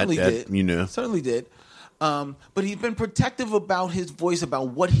know, certainly that did. You know. Certainly did. But he's been protective about his voice, about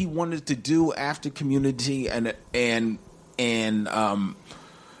what he wanted to do after Community, and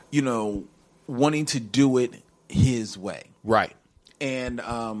you know, wanting to do it his way. Right.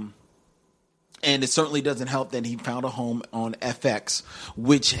 And it certainly doesn't help that he found a home on FX,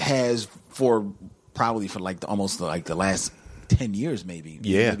 which has probably for almost the last 10 years, maybe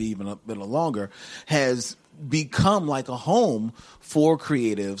even a bit longer, has become like a home for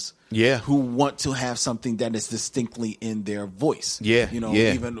creatives who want to have something that is distinctly in their voice.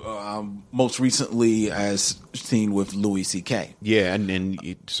 Even most recently as seen with Louis C.K.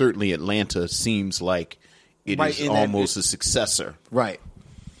 And certainly Atlanta seems like it is almost a successor. Right.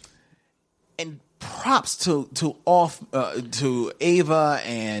 And props to Ava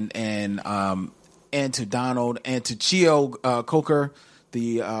and to Donald and to Chio Coker,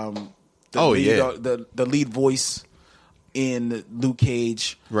 the lead voice in Luke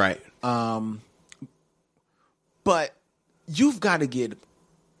Cage. Right. But you've got to give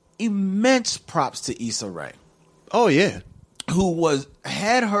immense props to Issa Rae. Oh yeah. Who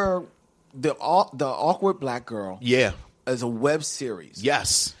had her the Awkward Black Girl as a web series.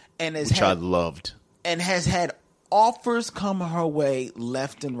 Yes. Which I loved. And has had offers come her way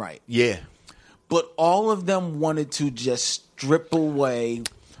left and right. Yeah. But all of them wanted to just strip away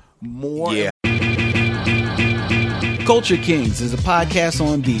more. Yeah. Culture Kings is a podcast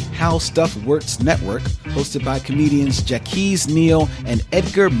on the How Stuff Works network, hosted by comedians Jaquez Neal and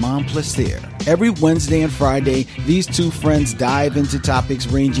Edgar Monplaisir. Every Wednesday and Friday, these two friends dive into topics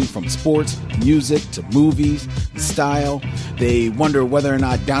ranging from sports, music, to movies, style. They wonder whether or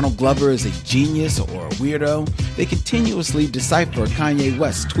not Donald Glover is a genius or a weirdo. They continuously decipher Kanye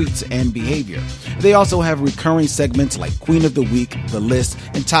West's tweets and behavior. They also have recurring segments like Queen of the Week, The List,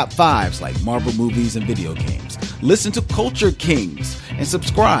 and Top Fives like Marvel movies and video games. Listen to Culture Kings and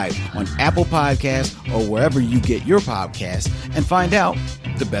subscribe on Apple Podcasts or wherever you get your podcasts and find out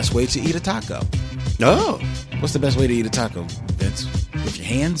the best way to eat a taco. Oh. What's the best way to eat a taco, Vince? With your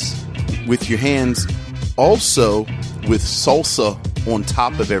hands? With your hands. Also with salsa on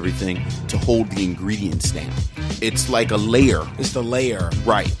top of everything to hold the ingredients down. It's like a layer. It's the layer.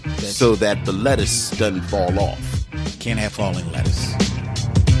 Right. So that the lettuce doesn't fall off. Can't have falling lettuce.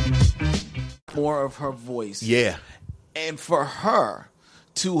 More of her voice. Yeah. And for her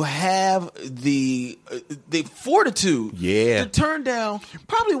to have the fortitude to turn down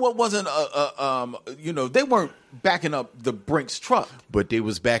probably what wasn't they weren't backing up the Brinks truck, but they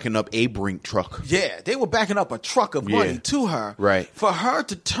was backing up a Brink truck. Yeah, they were backing up a truck of money to her. Right. For her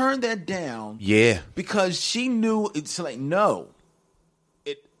to turn that down. Yeah. Because she knew it's like, no,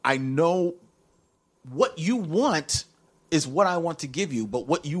 I know what you want is what I want to give you, but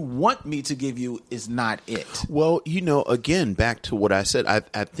what you want me to give you is not it. Well, again, back to what I said,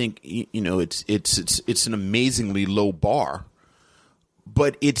 I think it's an amazingly low bar,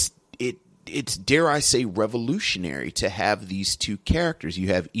 but it's dare I say revolutionary to have these two characters. You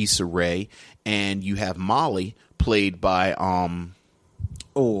have Issa Rae and you have Molly, played by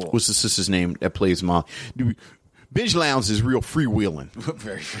what's the sister's name that plays Molly? Binge Lounge is real freewheeling.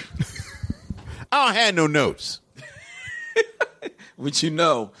 Very free. I don't have no notes. Which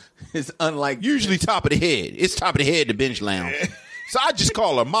is unlike usually top of the head. It's top of the head to Binge Lounge. So I just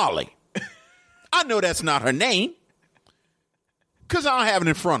call her Molly. I know that's not her name because I don't have it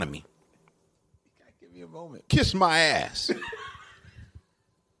in front of me. Give me a moment. Kiss my ass.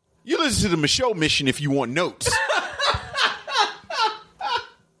 You listen to the Michaud Mission if you want notes.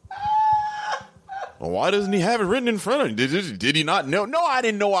 Well, why doesn't he have it written in front of him? Did he not know? No, I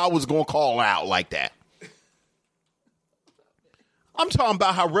didn't know I was going to call out like that. I'm talking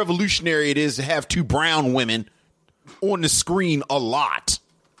about how revolutionary it is to have two brown women on the screen a lot.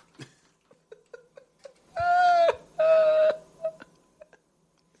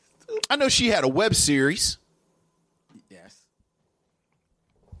 I know she had a web series. Yes.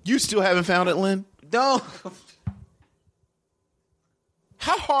 You still haven't found it, Lynn? No.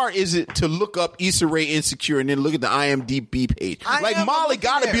 How hard is it to look up Issa Rae Insecure and then look at the IMDb page? Molly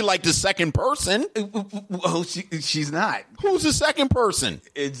got to be like the second person. Well, she's not. Who's the second person?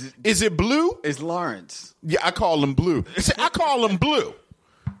 Is it Blue? It's Lawrence. Yeah, I call him Blue. See, I call him Blue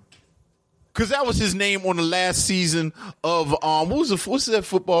because that was his name on the last season of what's that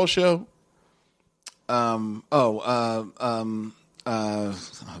football show? Oh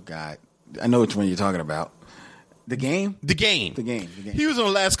God, I know which one you're talking about. The Game? The Game. The Game. He was on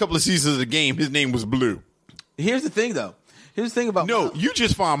the last couple of seasons of The Game. His name was Blue. Here's the thing, though. Here's the thing about No, you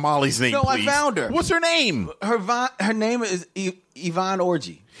just found Molly's name, No, please. I found her. What's her name? Her name is Yvonne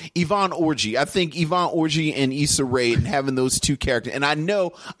Orji. Yvonne Orji. I think Yvonne Orji and Issa Rae and having those two characters. And I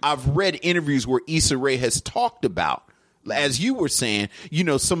know I've read interviews where Issa Rae has talked about, as you were saying,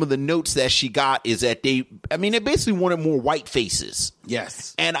 some of the notes that she got is that they basically wanted more white faces.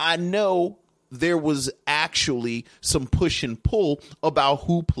 Yes. And I know there was actually some push and pull about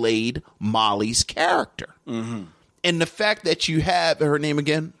who played Molly's character. Mm-hmm. And the fact that you have her name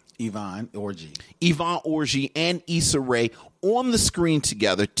again? Yvonne Orji. Yvonne Orji and Issa Rae on the screen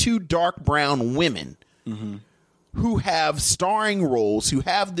together, two dark brown women who have starring roles, who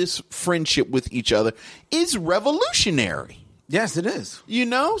have this friendship with each other, is revolutionary. Yes, it is.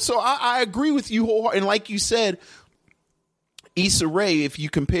 So I agree with you wholeheartedly. And like you said, Issa Rae, if you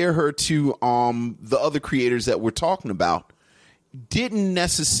compare her to the other creators that we're talking about, didn't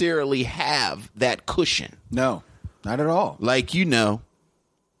necessarily have that cushion. No, not at all. Like,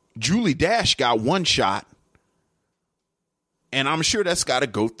 Julie Dash got one shot, and I'm sure that's got to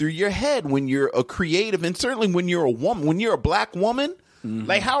go through your head when you're a creative, and certainly when you're a woman, when you're a black woman. Mm-hmm.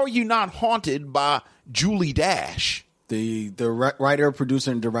 Like, how are you not haunted by Julie Dash? The writer,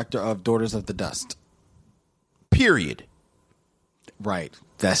 producer, and director of Daughters of the Dust. Period. Right.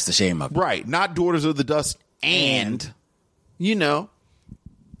 That's the shame of it. Right. Not Daughters of the Dust and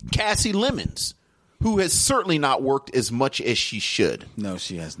Cassie Lemons, who has certainly not worked as much as she should. No,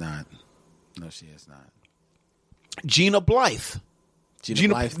 she has not. Gina Blythe.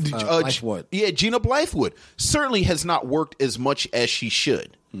 Gina Blythewood. Yeah, Gina Blythewood certainly has not worked as much as she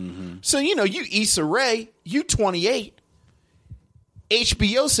should. Mm-hmm. So, you Issa Rae, you 28.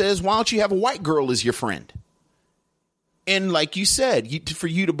 HBO says, why don't you have a white girl as your friend? And like you said, for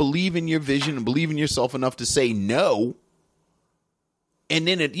you to believe in your vision and believe in yourself enough to say no, and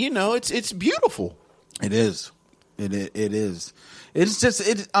then it's beautiful. It is. It is. It's just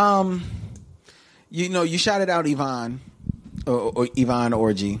you shouted out Yvonne or Yvonne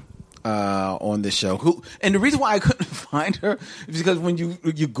Orji on this show. And the reason why I couldn't find her is because when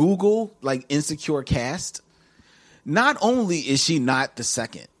you Google like Insecure cast, not only is she not the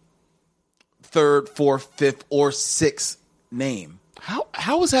second, third, fourth, fifth, or sixth name.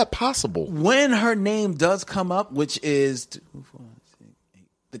 How is that possible? When her name does come up, which is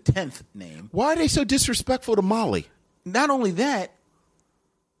the 10th name. Why are they so disrespectful to Molly? Not only that,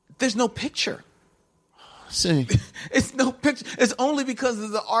 there's no picture. See, it's no picture. It's only because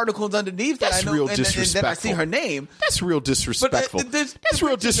of the articles underneath that I know, real disrespectful. And then I see her name. That's real disrespectful. That's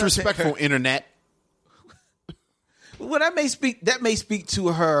real disrespectful, internet. Well, that may speak to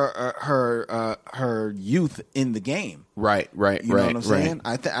her youth in the game. Right. You know what I'm saying?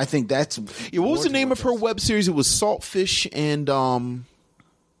 I think that's. Yeah, what was the name of her web series? It was Saltfish and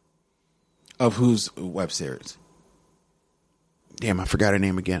Of whose web series? Damn, I forgot her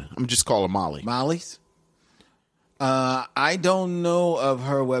name again. I'm just calling Molly. Molly's. I don't know of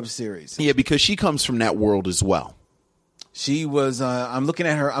her web series. Yeah, because she comes from that world as well. She was. I'm looking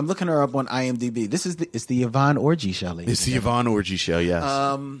at her. I'm looking her up on IMDb. It's the Yvonne Orji show, ladies. It's the Yvonne Orji show.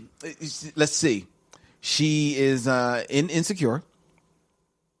 Yes. Let's see. She is in Insecure.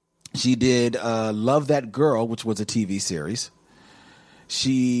 She did Love That Girl, which was a TV series.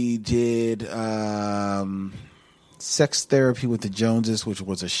 She did Sex Therapy with the Joneses, which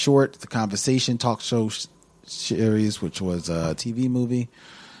was a short. The Conversation talk show series, which was a TV movie.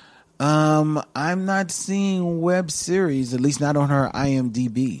 I'm not seeing web series, at least not on her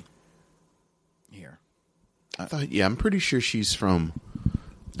IMDb. Here, I'm pretty sure she's from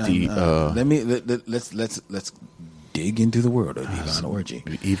the. Let's dig into the world of Yvonne Orji.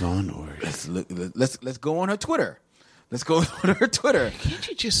 Yvonne Orji. Let's go on her Twitter. Let's go on her Twitter. Can't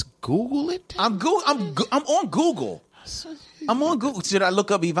you just Google it? I'm on Google. I'm on Google. Should I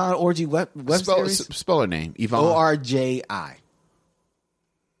look up Yvonne Orji web series? Spell her name. Yvonne. Orji.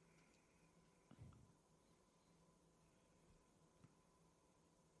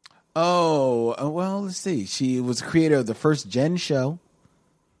 Oh, well, let's see. She was the creator of the first Gen show.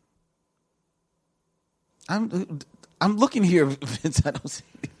 I'm looking here, Vince. I don't see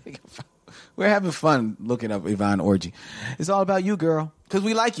anything. We're having fun looking up Yvonne Orji. It's all about you, girl, because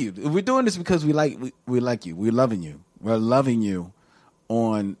we like you. We're doing this because we like you. We're loving you. We're loving you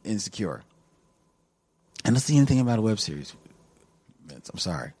on Insecure. I don't see anything about a web series, Vince. I'm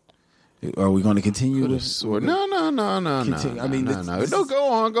sorry. Are we going to continue? No. I mean, no.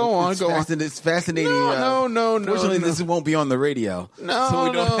 Go on. It's fascinating. No. Fortunately, this won't be on the radio.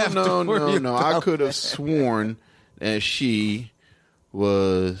 No. I could have sworn that she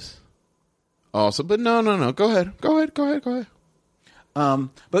was also, but no. Go ahead.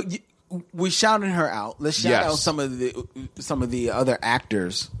 But we shouted her out. Let's shout out some of the other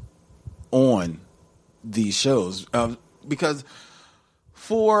actors on these shows because.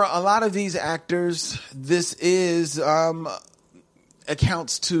 For a lot of these actors, this is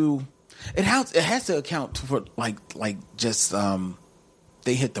accounts to it has to account for like just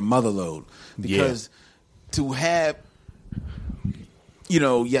they hit the mother load because to have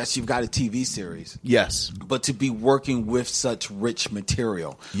yes, you've got a TV series, yes, but to be working with such rich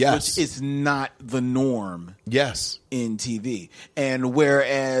material, yes, which is not the norm, yes, in TV, and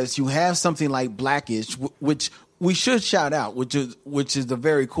whereas you have something like Blackish, which we should shout out, which is a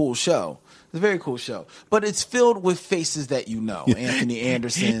very cool show. It's a very cool show, but it's filled with faces that you know. Anthony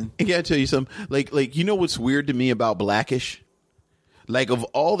Anderson. I gotta tell you something. Like what's weird to me about Blackish? Like of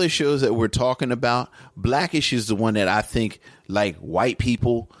all the shows that we're talking about, Blackish is the one that I think like white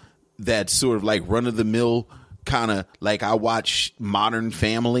people that sort of like run of the mill kind of like I watch Modern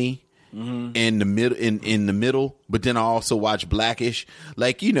Family in the middle, but then I also watch Blackish.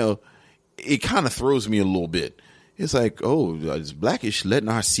 Like it kind of throws me a little bit. It's like, oh, is Blackish letting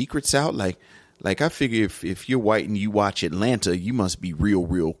our secrets out? Like I figure if you're white and you watch Atlanta, you must be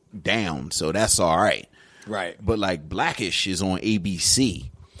real down. So that's all right. Right. But like Blackish is on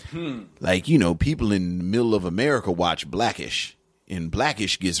ABC. Like, people in the middle of America watch Blackish and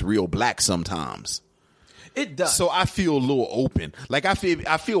Blackish gets real black sometimes. It does. So I feel a little open. Like I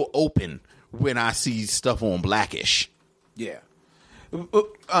feel open when I see stuff on Blackish. Yeah.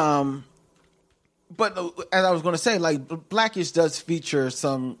 But as I was going to say, like Blackish does feature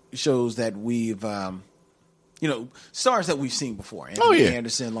some shows that we've, stars that we've seen before. Anthony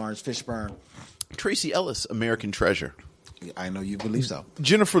Anderson, Lawrence Fishburne, Tracy Ellis, American Treasure. I know you believe so.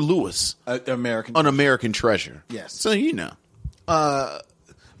 Jennifer Lewis, American Treasure. Yes. So you know.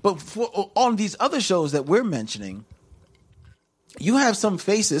 But on these other shows that we're mentioning, you have some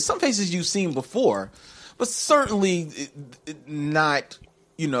faces you've seen before, but certainly not,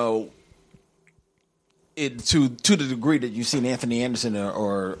 to the degree that you've seen Anthony Anderson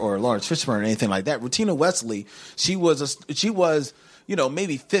or Lawrence Fishburne or anything like that. Rutina Wesley, she was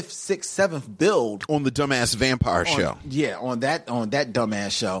maybe 5th, 6th, 7th build on the Dumbass Vampire show. Yeah, on that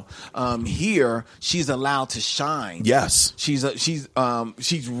dumbass show. Here she's allowed to shine. Yes, she's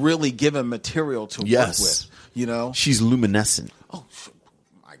really given material to work with. She's luminescent. Oh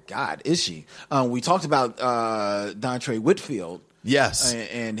my God, is she? We talked about Dontre Whitfield. Yes,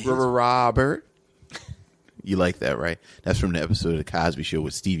 and Robert. You like that, right? That's from the episode of The Cosby Show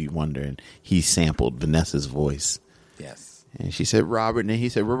with Stevie Wonder, and he sampled Vanessa's voice. Yes. And she said Robert, and then he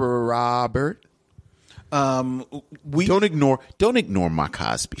said Robert. We don't ignore my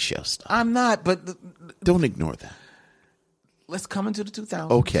Cosby Show stuff. I'm not, but don't ignore that. Let's come into the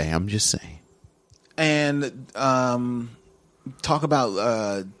 2000s. Okay, I'm just saying. And talk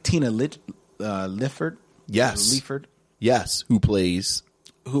about Tina Lifford. Yes. Lifford. Yes, who plays?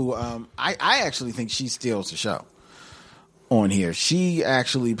 Who I actually think she steals the show on here. She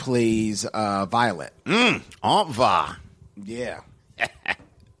actually plays Violet. Aunt Va. Yeah.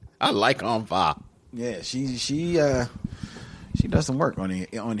 I like Aunt Va. Yeah, she does some work on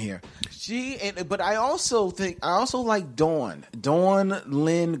here. But I also like Dawn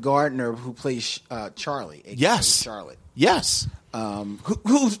Lynn Gardner, who plays Charlie. Yes, Charlotte. Yes.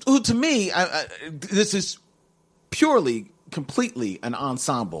 Who to me, this is purely, completely an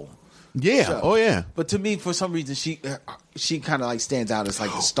ensemble. Yeah. show. Oh yeah. But to me, for some reason, she kind of like stands out as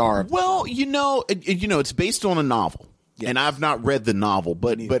like the star. Well, it's based on a novel. Yes. And I've not read the novel,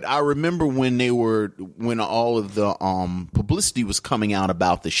 but I remember when all of the publicity was coming out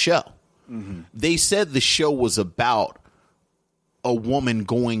about the show. Mm-hmm. They said the show was about a woman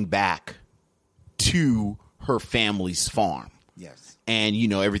going back to her family's farm. Yes. And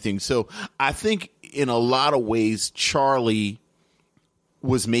everything. So I think in a lot of ways Charlie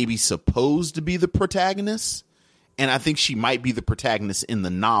was maybe supposed to be the protagonist, and I think she might be the protagonist in the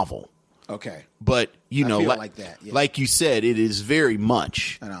novel. Okay. But, like that. Yeah. Like you said, it is very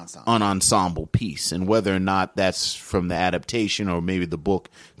much an ensemble piece. And whether or not that's from the adaptation or maybe the book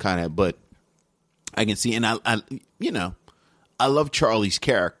kind of, but I can see, and I love Charlie's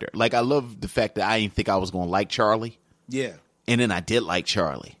character. Like, I love the fact that I didn't think I was going to like Charlie. Yeah. And then I did like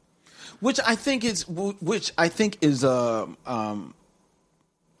Charlie. Which I think is the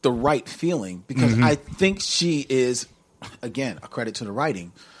right feeling, because I think she is, again, a credit to the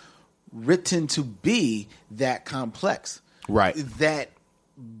writing, written to be that complex, right? That,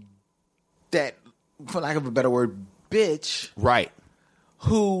 for lack of a better word, bitch, right?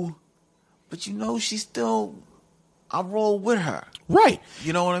 Who, but she's still, I roll with her, right?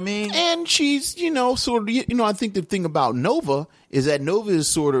 You know what I mean? And she's, sort of, I think the thing about Nova is that Nova is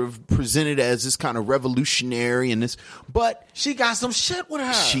sort of presented as this kind of revolutionary and this, but she got some shit with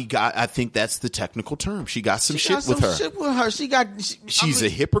her. I think that's the technical term. She got some shit with her. She's a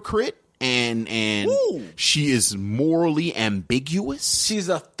hypocrite and Ooh. She is morally ambiguous. She's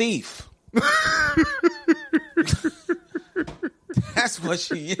a thief. That's what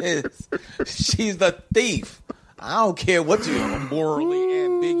she is. She's the thief. I don't care what you are, morally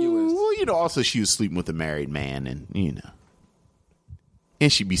ambiguous. Well, also she was sleeping with a married man, and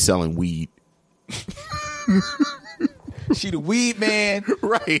and she'd be selling weed. She the weed man,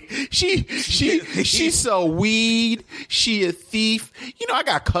 right? She sell weed. She a thief. I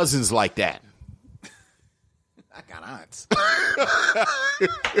got cousins like that. I got aunts.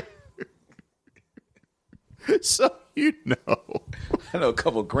 So I know a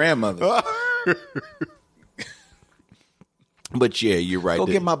couple grandmothers. But yeah, you're right. Go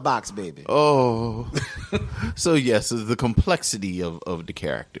get my box, baby. Oh. So yes, the complexity of the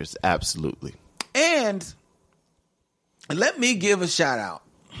characters. Absolutely. And let me give a shout out.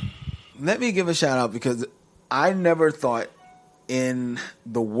 Because I never thought in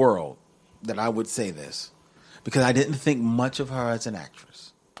the world that I would say this, because I didn't think much of her as an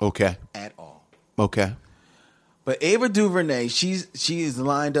actress. Okay. At all. Okay. But Ava DuVernay, she is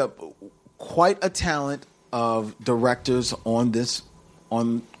lined up quite a talent of directors on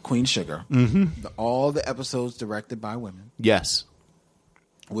Queen Sugar. Mm-hmm. All the episodes directed by women. Yes.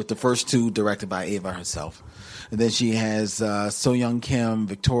 with the first two directed by Ava herself. And then she has So Young Kim,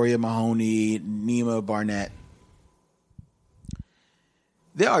 Victoria Mahoney, Nima Barnett.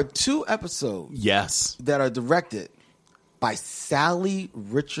 There are 2 episodes that are directed by Sally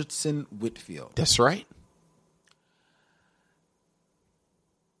Richardson Whitfield. That's right.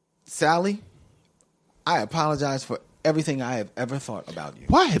 Sally, I apologize for everything I have ever thought about you.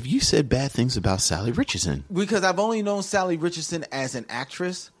 Why have you said bad things about Sally Richardson? Because I've only known Sally Richardson as an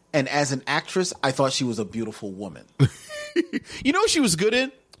actress, and as an actress, I thought she was a beautiful woman. You know what she was good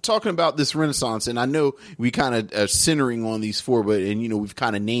in? Talking about this Renaissance, and I know we kind of are centering on these 4, but we've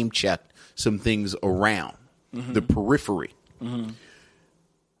kind of name checked some things around the periphery.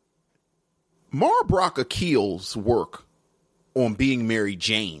 Mara Brock Akil's work on Being Mary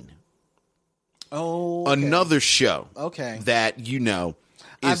Jane. Oh, okay. Another show. Okay. That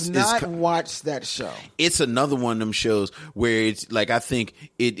I've not watched that show. It's another one of them shows where it's like I think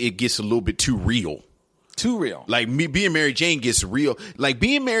it gets a little bit too real. Too real. Like Being Mary Jane gets real. Like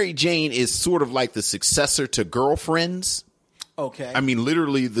Being Mary Jane is sort of like the successor to Girlfriends. Okay. I mean,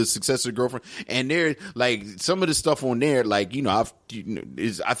 literally the successor to Girlfriend. And there, like some of the stuff on there, like I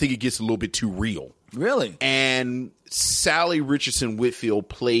think it gets a little bit too real. Really? And Sally Richardson Whitfield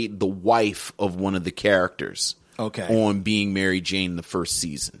played the wife of one of the characters. Okay. On Being Mary Jane the first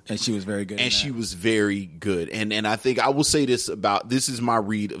season. And she was very good. And she was very good. And I think I will say this is my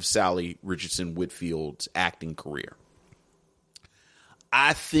read of Sally Richardson Whitfield's acting career.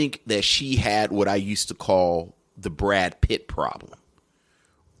 I think that she had what I used to call the Brad Pitt problem.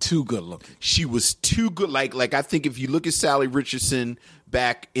 Too good looking. She was too good. Like I think if you look at Sally Richardson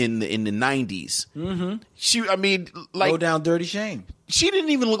back in the 90s, Low Down Dirty Shame. She didn't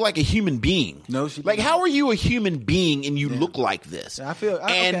even look like a human being. No, she didn't. Like, how are you a human being and you look like this?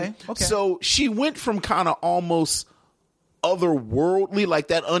 Okay. So she went from kind of almost otherworldly, like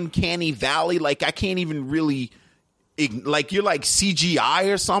that uncanny valley. Like, I can't even really, like, you're like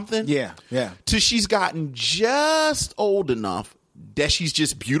CGI or something. Yeah. To she's gotten just old enough that she's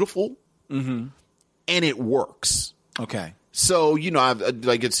just beautiful. And it works. Okay. So,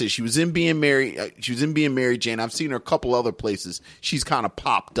 like I said, she was in Being Mary Jane. I've seen her a couple other places. She's kind of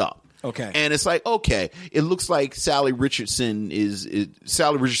popped up. Okay. And it's like, okay, it looks like Sally Richardson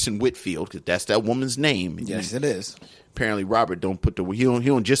Sally Richardson Whitfield, because that's that woman's name. Yes, it is. Apparently Robert he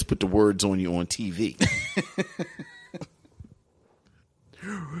don't just put the words on you on TV.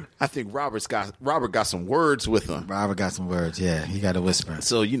 I think Robert got some words with him. Robert got some words, yeah. He got a whisper.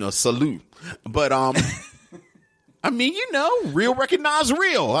 So, salute. But I mean, real recognize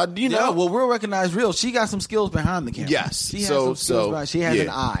real. Yeah, well, real recognize real. She got some skills behind the camera. Yes. She has some skills. She has an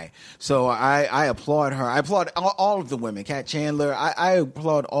eye. So I applaud her. I applaud all of the women. Kat Chandler. I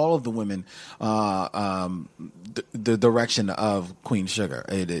applaud all of the women. The direction of Queen Sugar.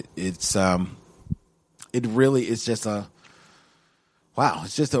 It really is just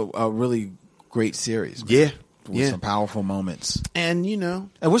it's just a really great series. Yeah. With some powerful moments. And and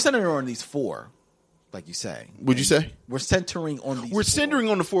we're centering on these 4. Like you say. Would you say? We're centering on these. We're centering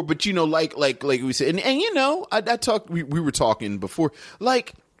on the 4, but like we said, and I talked. We were talking before.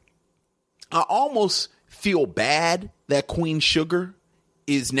 Like, I almost feel bad that Queen Sugar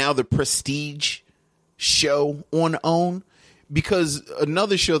is now the prestige show on OWN, because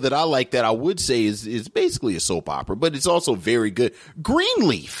another show that I like that I would say is basically a soap opera, but it's also very good.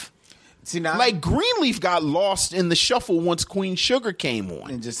 Greenleaf. See, now, like Greenleaf got lost in the shuffle once Queen Sugar came on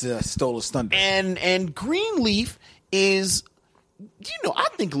and just stole his thunder. And Greenleaf is, I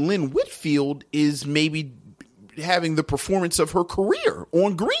think Lynn Whitfield is maybe having the performance of her career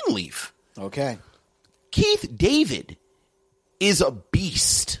on Greenleaf. Okay. Keith David is a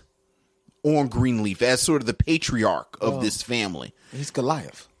beast on Greenleaf as sort of the patriarch of this family. He's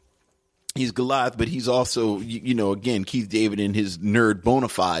Goliath. He's Goliath, but he's also, again, Keith David and his nerd bona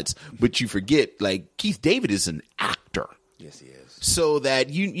fides. But you forget, like, Keith David is an actor. Yes, he is. So that,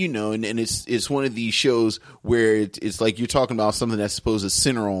 and it's one of these shows where it's like you're talking about something that's supposed to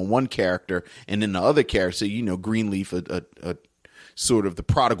center on one character, and then the other character, Greenleaf, a sort of the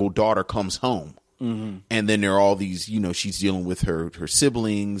prodigal daughter comes home. Mm-hmm. And then there are all these, she's dealing with her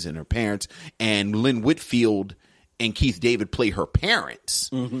siblings and her parents, and Lynn Whitfield and Keith David play her parents.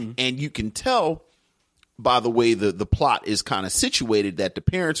 Mm-hmm. And you can tell by the way the plot is kind of situated that the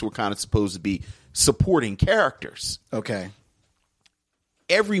parents were kind of supposed to be supporting characters. Okay.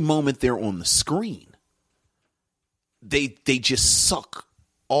 Every moment they're on the screen, they just suck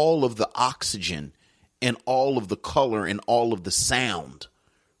all of the oxygen and all of the color and all of the sound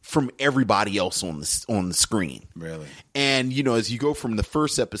from everybody else on the screen. Really? And, as you go from the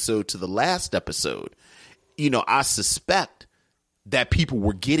first episode to the last episode, I suspect that people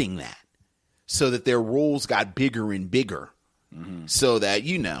were getting that, so that their roles got bigger and bigger, so that,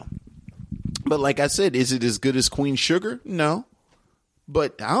 you know. But like I said, is it as good as Queen Sugar? No.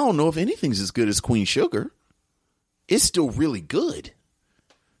 But I don't know if anything's as good as Queen Sugar. It's still really good.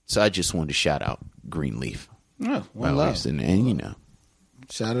 So I just wanted to shout out Greenleaf. Oh, well, love. And you know.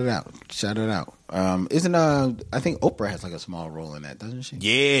 Shout it out. Shout it out. Isn't I think Oprah has like a small role in that, doesn't she?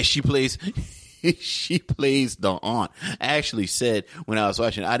 Yeah, she plays the aunt. I actually said when I was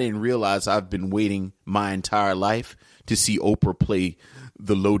watching, I didn't realize I've been waiting my entire life to see Oprah play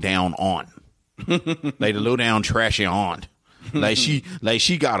the low down aunt. Like the low down trashy aunt. Like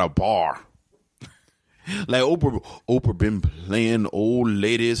she got a bar. Like Oprah been playing old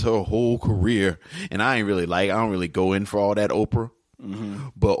ladies her whole career, and I don't really go in for all that Oprah.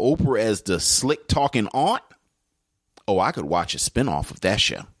 But Oprah as the slick talking aunt, I could watch a spinoff of that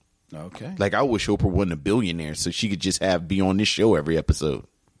show. Okay. Like I wish Oprah wasn't a billionaire so she could just be on this show every episode.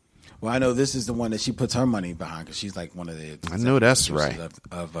 Well, I know this is the one that she puts her money behind because she's like one of the. I know that's right.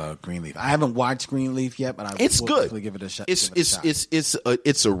 Of Greenleaf. I haven't watched Greenleaf yet, but it's will good. definitely give it a shot.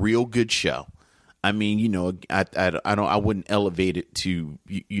 It's a real good show. I mean, you know, I wouldn't elevate it to,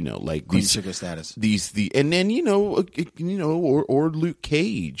 you know, like Queen Sugar status. And then, or Luke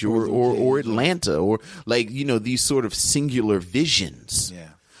Cage or Atlanta or like, you know, these sort of singular visions. Yeah.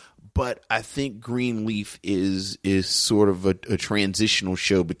 But I think Greenleaf is sort of a transitional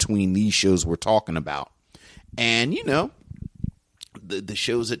show between these shows we're talking about. And, you know, the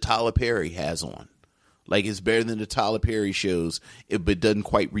shows that Tyler Perry has on. Like, it's better than the Tyler Perry shows, but doesn't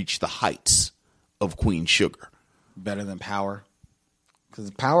quite reach the heights of Queen Sugar. Better than Power? Because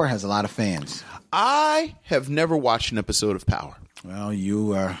Power has a lot of fans. I have never watched an episode of Power. Well,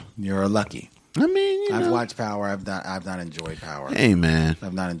 you're lucky. I mean, I've watched Power. I've not enjoyed Power. Hey, man,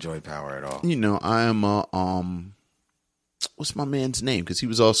 I've not enjoyed Power at all. You know, I am what's my man's name? Because he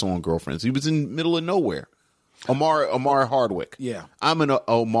was also on Girlfriends. He was in Middle of Nowhere. Omari Hardwick. Yeah, I'm an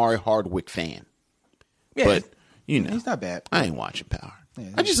Omari Hardwick fan. Yeah, but you know, he's not bad. I ain't watching Power. Yeah,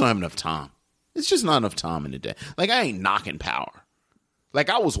 I just don't have enough time. It's just not enough time in the day. Like, I ain't knocking Power. Like,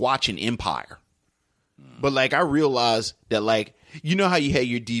 I was watching Empire. But, like, I realized that, like, you know how you had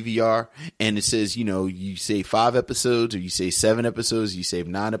your DVR and it says, you know, you save 5 episodes or you save 7 episodes, you save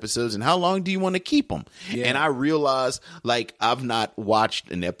 9 episodes, and how long do you want to keep them? Yeah. And I realized, like, I've not watched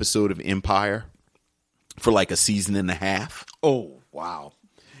an episode of Empire for, like, a season and a half. Oh, wow.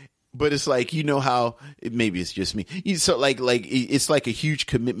 But it's like, you know how, maybe it's just me. So like it's like a huge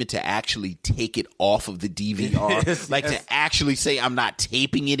commitment to actually take it off of the DVR. Yes, like yes. to actually say I'm not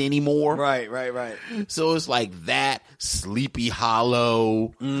taping it anymore. Right. So it's like that, Sleepy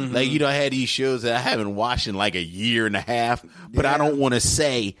Hollow. Mm-hmm. Like, you know, I had these shows that I haven't watched in like a year and a half, but I don't want to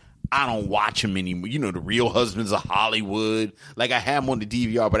say I don't watch them anymore. You know, The Real Husbands of Hollywood. Like, I have them on the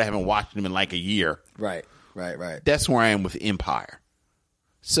DVR, but I haven't watched them in like a year. Right. That's where I am with Empire.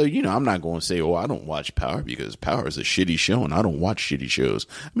 So, you know, I'm not going to say, I don't watch Power because Power is a shitty show and I don't watch shitty shows.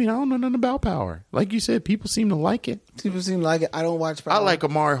 I mean, I don't know nothing about Power. Like you said, people seem to like it. I don't watch Power. I like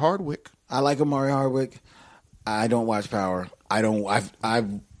Omari Hardwick. I don't watch Power. I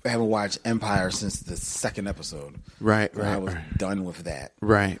haven't watched Empire since the 2nd episode. Right. I was done with that.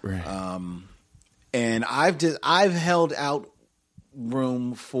 Right. And I've held out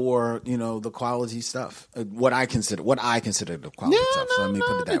room for, you know, the quality stuff. What I consider the quality stuff. So let me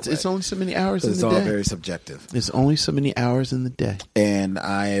put it that way. It's only so many hours in the day. It's all very subjective. It's only so many hours in the day. And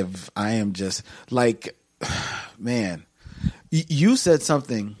I am just like, man, you said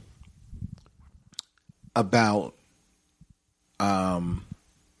something about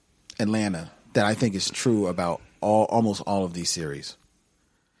Atlanta that I think is true about almost all of these series.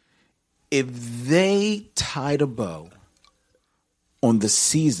 If they tied a bow on the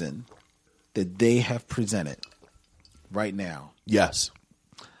season that they have presented right now, yes,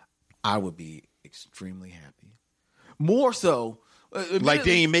 I would be extremely happy. More so, like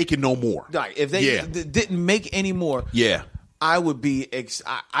they ain't making no more. Right? If they didn't make any more, I would be.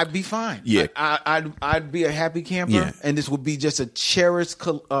 I'd be fine. Yeah, I'd be a happy camper, and this would be just a cherished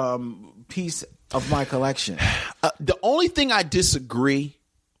piece of my collection. The only thing I disagree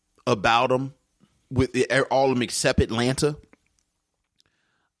about them with all of them except Atlanta,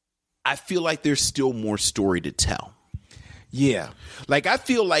 I feel like there's still more story to tell. Yeah. Like, I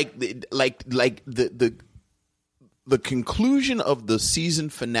feel like the conclusion of the season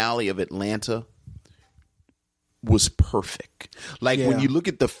finale of Atlanta was perfect. Like, when you look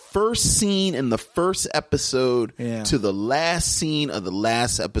at the first scene in the first episode to the last scene of the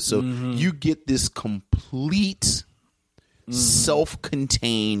last episode, you get this complete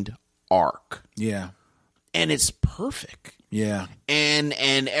self-contained arc. Yeah. And it's perfect. Yeah. And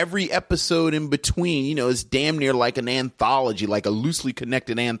every episode in between, you know, is damn near like an anthology, like a loosely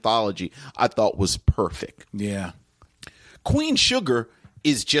connected anthology, I thought was perfect. Yeah. Queen Sugar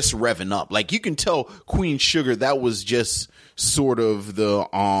is just revving up. Like, you can tell Queen Sugar, that was just sort of the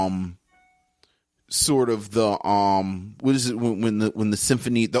what is it when the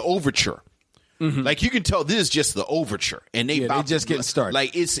symphony, the overture. Mm-hmm. Like, you can tell this is just the overture, and they just getting started.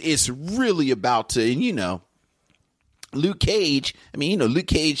 Like, it's really about to, and you know, Luke Cage. I mean, you know, Luke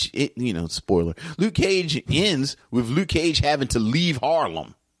Cage. Spoiler. Luke Cage ends with Luke Cage having to leave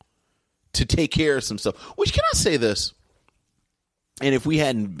Harlem to take care of some stuff. Which, can I say this? And if we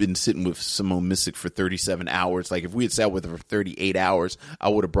hadn't been sitting with Simone Missick for 37 hours, like if we had sat with her for 38 hours, I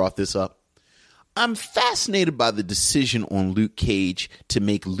would have brought this up. I'm fascinated by the decision on Luke Cage to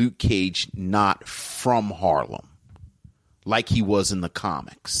make Luke Cage not from Harlem like he was in the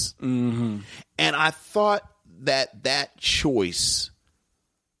comics. Mm-hmm. And I thought that choice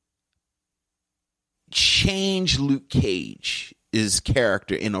changed Luke Cage's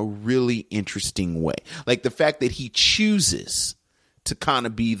character in a really interesting way. Like, the fact that he chooses to kind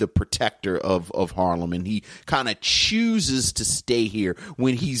of be the protector of Harlem, and he kind of chooses to stay here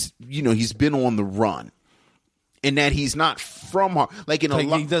when he's been on the run, and that he's not from Harlem. Like,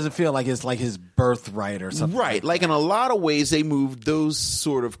 he doesn't feel like it's like his birthright or something. Right. Like, in a lot of ways, they moved those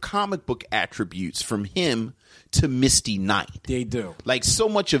sort of comic book attributes from him to Misty Knight. They do. Like, so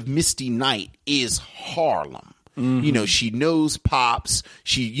much of Misty Knight is Harlem. Mm-hmm. You know, she knows Pops.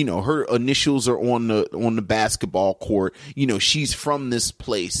 She, you know, her initials are on the basketball court. You know, she's from this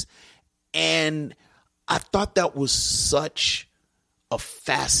place. And I thought that was such a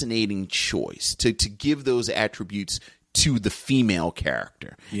fascinating choice to give those attributes to the female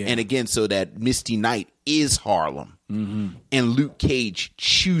character. Yeah. And again, so that Misty Knight is Harlem, mm-hmm. and Luke Cage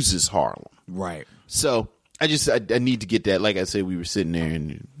chooses Harlem. Right. So I need to get that. Like I said, we were sitting there,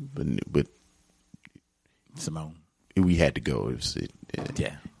 but Simone, we had to go.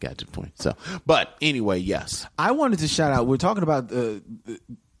 Yeah, got to the point. So, but anyway, yes, I wanted to shout out. We're talking about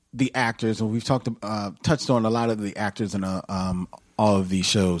the actors, and we've touched on a lot of the actors in all of these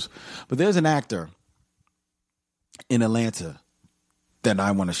shows. But there's an actor in Atlanta that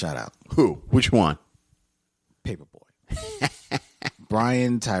I want to shout out. Who? Which one? Paperboy.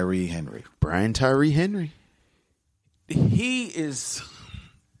 Brian Tyree Henry. Brian Tyree Henry. He is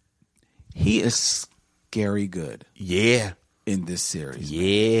scary good. Yeah. In this series.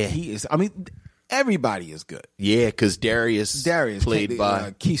 Yeah. Man. He is. I mean, everybody is good. Yeah, because Darius played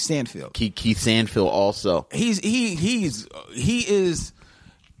by Keith Stanfield. Keith Stanfield also. He's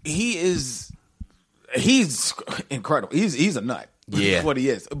incredible. He's a nut. Yeah. That's what he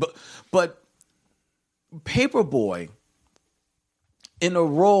is. But Paperboy, in a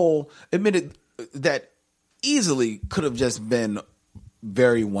role, admitted that easily could have just been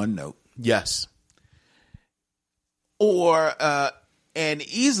very one note. Yes. Or and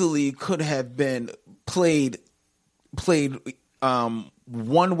easily could have been played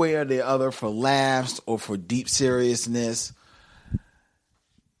one way or the other for laughs or for deep seriousness.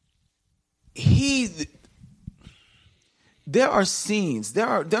 There are scenes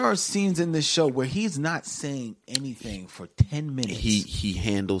in this show where he's not saying anything for 10 minutes. He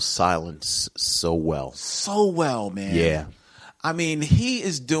handles silence so well. So well, man. Yeah. I mean, he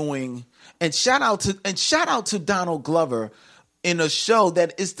is doing, and shout out to Donald Glover in a show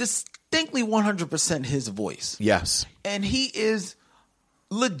that is distinctly 100% his voice. Yes. And he is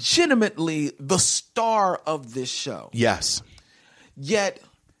legitimately the star of this show. Yes. Yet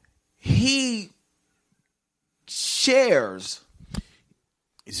he shares.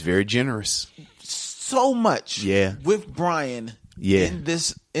 He's very generous. So much. Yeah. With Brian. Yeah. In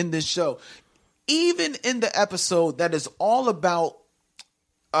this show. Even in the episode that is all about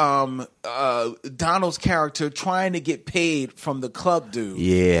Donald's character trying to get paid from the club dude.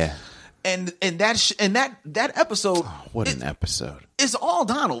 Yeah. And that episode, what an episode. It's all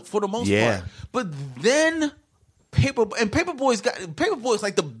Donald for the most part. But then Paperboy's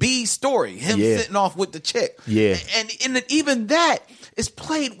like the B story, him sitting off with the chick. Yeah. And even that is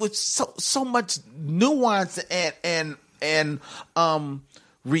played with so much nuance and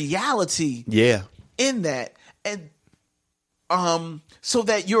reality. Yeah. In that, and so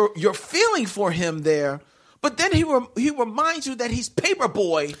that you're feeling for him there, but then he reminds you that he's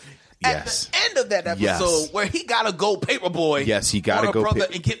Paperboy at the end of that episode where he gotta go Paperboy. Yes, he gotta go brother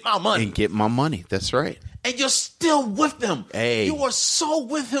and get my money. And get my money. That's right. And you're still with him. Hey. You are so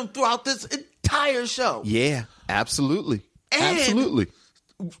with him throughout this entire show. Yeah, absolutely. And absolutely.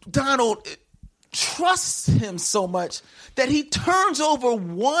 Donald trusts him so much that he turns over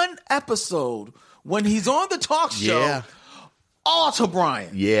one episode when he's on the talk show all to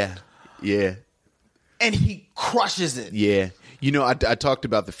Brian. Yeah. And he crushes it. Yeah. You know, I talked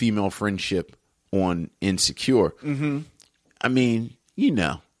about the female friendship on Insecure. Mm-hmm. I mean, you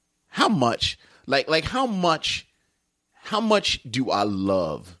know, how much do I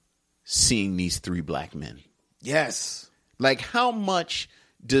love seeing these three black men? Yes. Like, how much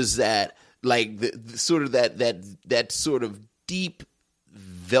does that, like, the sort of that sort of deep,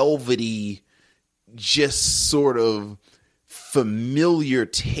 velvety, just sort of familiar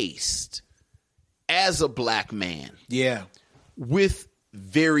taste as a black man, with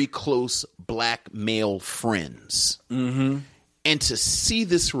very close black male friends, and to see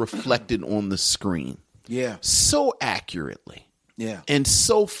this reflected on the screen, so accurately, and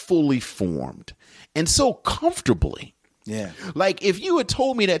so fully formed, and so comfortably. Yeah. Like, if you had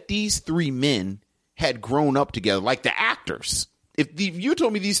told me that these three men had grown up together, like the actors, if you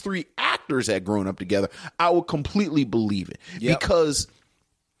told me these three actors had grown up together, I would completely believe it. Yep. Because,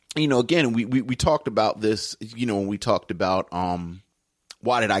 you know, again, we talked about this, you know, when we talked about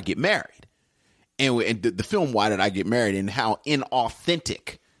Why Did I Get Married? And the film Why Did I Get Married, and how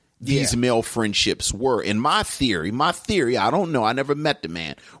inauthentic these male friendships were. And my theory, I don't know, I never met the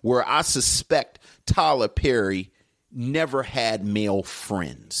man, where I suspect Tyler Perry never had male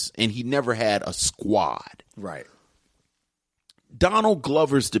friends, and he never had a squad. Right. Donald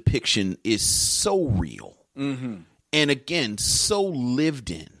Glover's depiction is so real, and again, so lived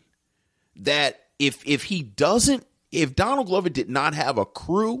in, that if Donald Glover did not have a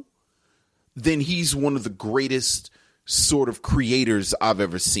crew, then he's one of the greatest sort of creators I've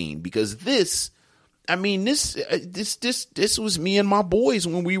ever seen. Because this was me and my boys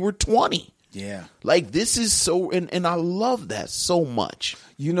when we were 20. Yeah. Like, this is so, and I love that so much.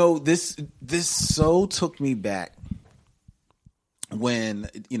 You know, this so took me back when,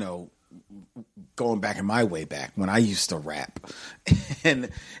 you know, going back in my way back when I used to rap, and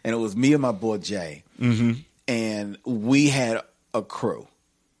it was me and my boy Jay, and we had a crew.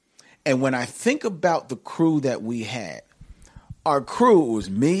 And when I think about the crew that we had, our crew was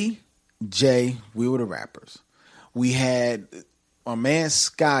me, Jay, we were the rappers. We had our man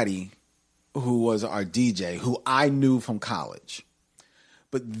Scotty, who was our DJ, who I knew from college.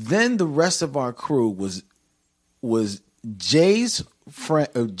 But then the rest of our crew was Jay's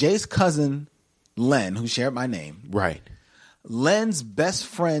friend, Jay's cousin Len, who shared my name. Right. Len's best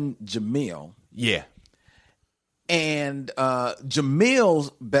friend Jamil. Yeah. And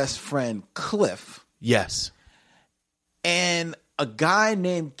Jamil's best friend Cliff. Yes. And a guy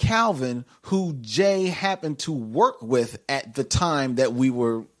named Calvin, who Jay happened to work with at the time that we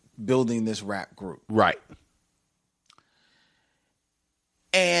were building this rap group. Right.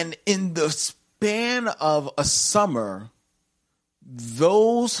 And in the span of a summer,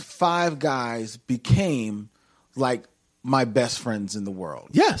 those five guys became like my best friends in the world.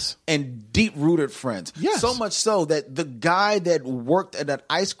 Yes. And deep-rooted friends. Yes. So much so that the guy that worked at that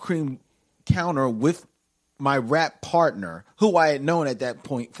ice cream counter with my rap partner, who I had known at that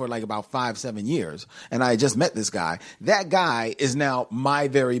point for like about 5-7 years, and I had just met this guy, that guy is now my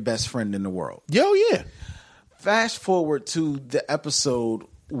very best friend in the world. Yo, yeah. Fast forward to the episode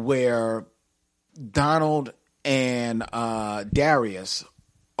where Donald and Darius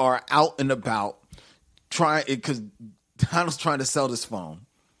are out and about because Donald's trying to sell this phone.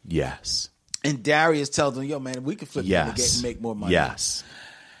 Yes. And Darius tells him, yo, man, we can flip it and make more money. Yes.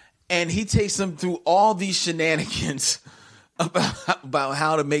 And he takes them through all these shenanigans about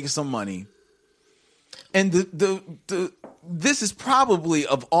how to make some money. And this is probably,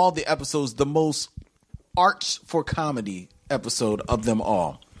 of all the episodes, the most arch for comedy episode of them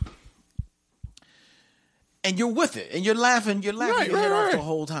all. And you're with it, and you're laughing your head off the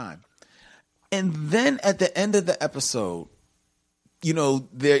whole time. And then at the end of the episode, you know,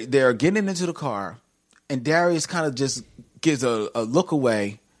 they're getting into the car, and Darius kind of just gives a look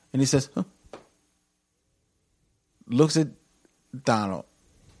away, and he says, huh? Looks at Donald,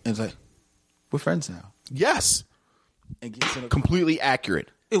 and is like, we're friends now. Yes. And gets in completely accurate.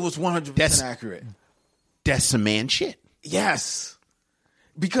 It was 100% accurate. That's some man shit. Yes.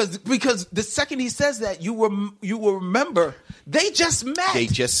 Because the second he says that, you will remember they just met.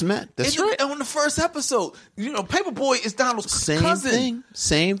 That's right. On the first episode, you know, Paperboy is Donald's cousin.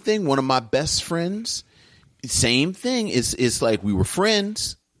 Same thing. One of my best friends. Same thing. It's like we were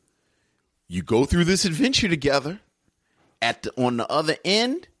friends. You go through this adventure together. On the other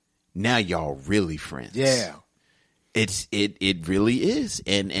end, now y'all really friends. Yeah. It really is.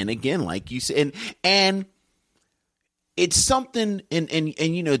 And again, like you said, and it's something, and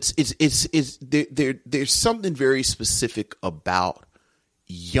you know, there's something very specific about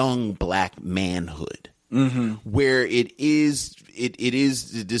young black manhood where it is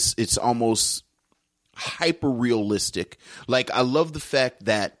this, it's almost hyper realistic. Like, I love the fact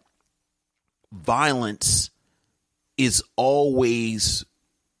that violence is always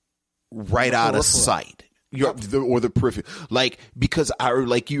right out of sight. Or the periphery. Like, because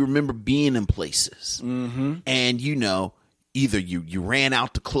you remember being in places and, you know, either you ran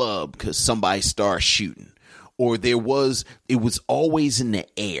out the club because somebody started shooting, or it was always in the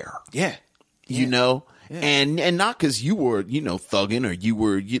air. Yeah. You know? Yeah. And not because you were, you know, thugging, or you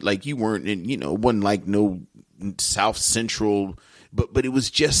weren't in, you know, wasn't like no South Central, but it was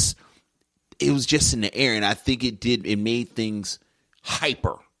just in the air. And I think it made things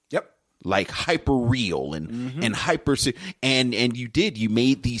hyper. Like hyper real and hyper, and you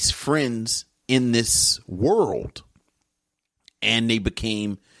made these friends in this world, and they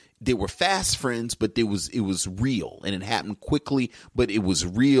were fast friends, but it was real, and it happened quickly, but it was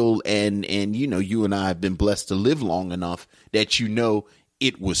real. And you know, you and I have been blessed to live long enough that, you know,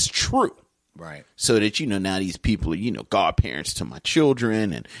 it was true. Right. So that, you know, now these people are, you know, godparents to my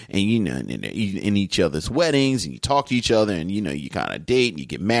children, and you know, in each other's weddings, and you talk to each other, and, you know, you kind of date and you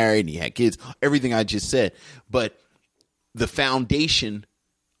get married and you have kids, everything I just said. But the foundation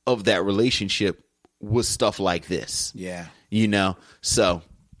of that relationship was stuff like this. Yeah. You know, so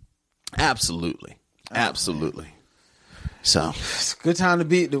absolutely. So it's a good time to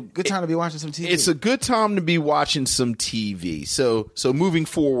be watching some TV. It's a good time to be watching some TV. So moving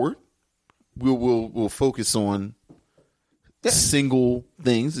forward, we'll focus on single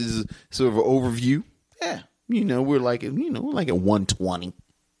things. This is sort of an overview. Yeah. You know, we're like at 120.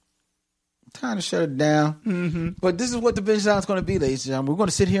 Time to shut it down. But this is what the binge down is going to be, ladies and gentlemen. We're going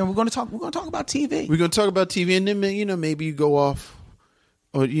to sit here and we're going to talk about TV. We're going to talk about TV, and then, you know, maybe you go off,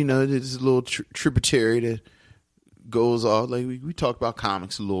 or, you know, there's a little tributary that goes off. Like, we talk about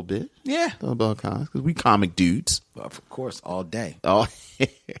comics a little bit. Yeah. Talk about comics, because we comic dudes. Well, of course, all day. All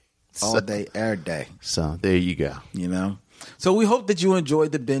Day, every day. So there you go. You know? So we hope that you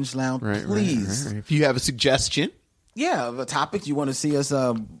enjoyed the Binge Lounge. Right, Please. right. If you have a suggestion. Yeah, of a topic you want to see us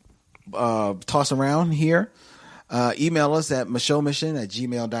toss around here, email us at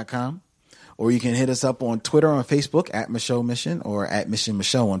michonmission@gmail.com, or you can hit us up on Twitter, on Facebook at Michon Mission, or at Mission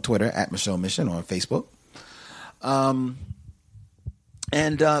Michon on Twitter, at Michon Mission on Facebook.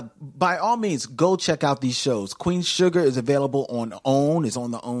 And by all means, go check out these shows. Queen Sugar is available on OWN. It's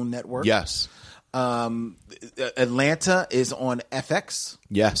on the OWN network. Yes. Atlanta is on FX.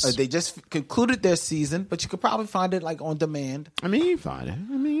 Yes. They just concluded their season, but you could probably find it like on demand. I mean, you find it.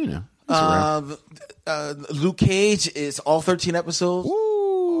 I mean, you know. Luke Cage is all 13 episodes.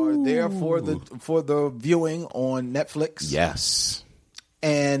 Ooh. Are there for the viewing on Netflix. Yes.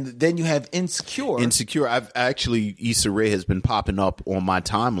 And then you have Insecure. I've actually, Issa Rae has been popping up on my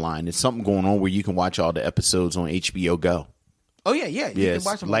timeline. There's something going on where you can watch all the episodes on HBO Go. Oh yeah. You can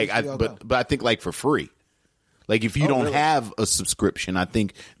watch them on HBO Go. But I think like for free. Like if you don't have a subscription, I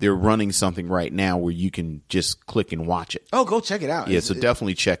think they're running something right now where you can just click and watch it. Oh, go check it out. Yeah, so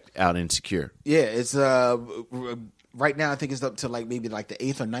definitely check out Insecure. Yeah, it's right now I think it's up to maybe the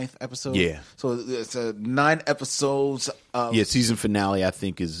 8th or 9th episode. Yeah. So it's 9 episodes of season finale I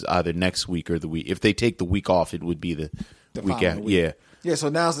think is either next week or the week. If they take the week off, it would be the week after. Yeah. Yeah, so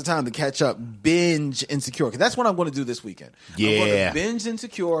now's the time to catch up. Binge Insecure. Because that's what I'm going to do this weekend. Yeah. I'm going to binge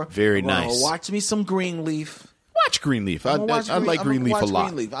Insecure. Very nice. Watch me some Greenleaf. Watch Greenleaf. I like Greenleaf a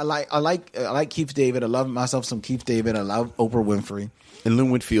lot. Greenleaf. I like Keith David. I love myself some Keith David. I love Oprah Winfrey. And Lynn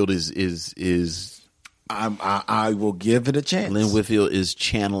Whitfield is I will give it a chance. Lynn Whitfield is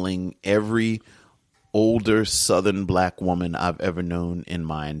channeling every older Southern black woman I've ever known in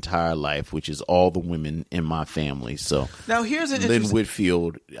my entire life, which is all the women in my family. So now here's an Lynn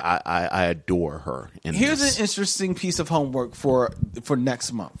Whitfield. I adore her. Here's an interesting piece of homework for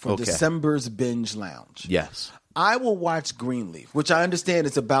next month, for December's Binge Lounge. Yes. I will watch Greenleaf, which I understand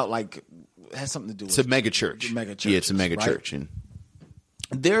it's about has something to do with it's a mega church. Yeah, it's a mega church. And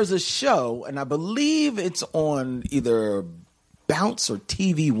there's a show, and I believe it's on either Bounce or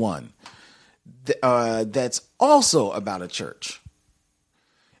TV One, that's also about a church.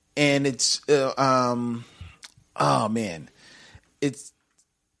 And it's it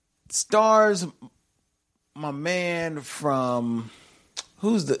stars my man from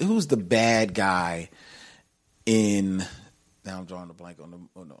who's the bad guy in, now I'm drawing a blank on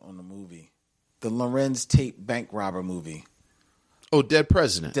the movie, the Lorenz Tate bank robber movie. Oh, Dead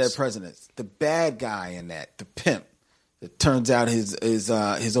Presidents. Dead Presidents. The bad guy in that, the pimp that turns out his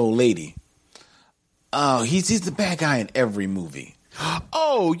old lady. Oh, he's the bad guy in every movie.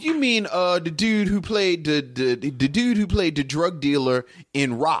 Oh, you mean the dude who played the drug dealer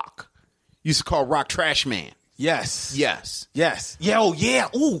in Rock? Used to call Rock Trash Man. Yes. Yes. Yes. Yeah. Oh, yeah.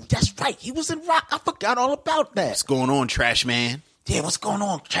 Oh, that's right. He was in Rock. I forgot all about that. What's going on, Trash Man? Yeah, what's going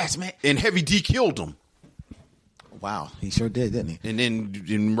on, Trash Man? And Heavy D killed him. Wow, he sure did, didn't he? And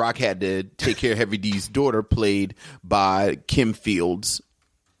then Rock had to take care of Heavy D's daughter, played by Kim Field's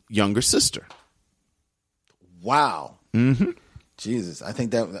younger sister. Wow. Mm-hmm. Jesus, I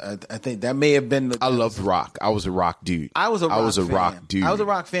think that may have been. I loved Rock. I was a Rock dude. I was a Rock dude. I was a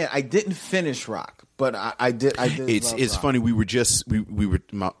Rock fan. I didn't finish Rock, but I did. It's funny. We were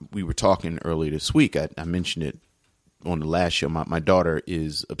talking earlier this week. I mentioned it on the last show. My daughter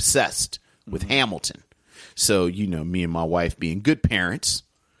is obsessed with Hamilton. So, me and my wife, being good parents,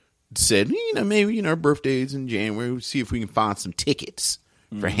 said, maybe, her birthday's in January. We'll see if we can find some tickets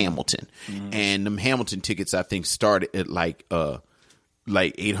for Hamilton. And them Hamilton tickets, I think, started at like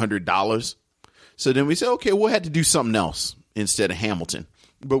 $800. So then we said, okay, we'll have to do something else instead of Hamilton.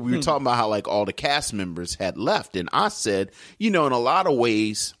 But we were talking about how like all the cast members had left. And I said, in a lot of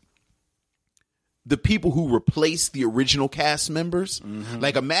ways, the people who replaced the original cast members,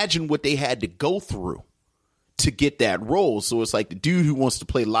 like imagine what they had to go through to get that role. So it's like the dude who wants to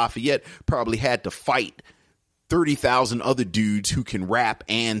play Lafayette probably had to fight 30,000 other dudes who can rap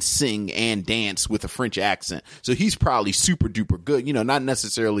and sing and dance with a French accent. So he's probably super duper good, not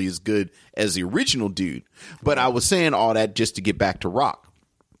necessarily as good as the original dude. But I was saying all that just to get back to Rock.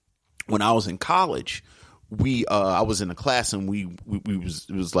 When I was in college, I was in a class and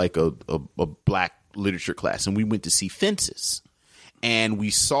it was like a black literature class, and we went to see Fences, and we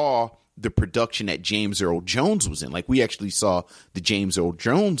saw the production that James Earl Jones was in. Like, we actually saw the James Earl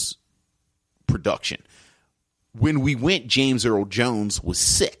Jones production. When we went, James Earl Jones was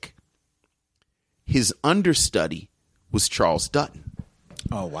sick. His understudy was Charles Dutton.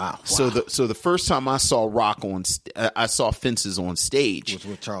 Oh, wow. So the first time I saw Rock I saw Fences on stage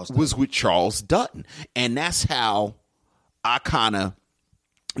was with Charles Dutton. And that's how I kind of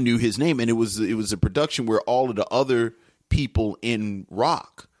knew his name. And it was a production where all of the other people in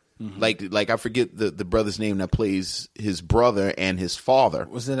Rock, like I forget the brother's name that plays his brother and his father.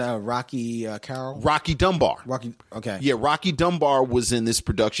 Was it Rocky Carroll? Rocky Dunbar. Okay. Yeah, Rocky Dunbar was in this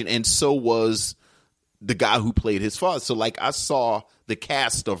production, and so was the guy who played his father. So like I saw the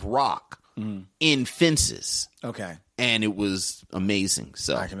cast of Rock in Fences. Okay. And it was amazing.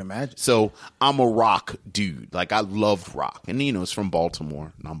 So I can imagine. So I'm a Rock dude. Like, I loved Rock. And, it's from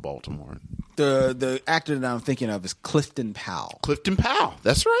Baltimore. And I'm Baltimore. The actor that I'm thinking of is Clifton Powell. Clifton Powell.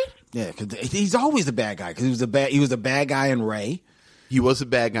 That's right. Yeah, because he's always a bad guy. Because he was a bad guy in Ray. He was a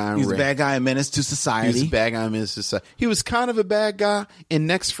bad guy in Ray. He was a bad guy in Menace to Society. He was a bad guy in Menace to Society. He was kind of a bad guy in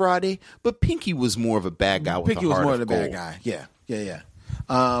Next Friday, but Pinky was more of a bad guy with a heart of gold. Pinky was more of a bad guy. Yeah.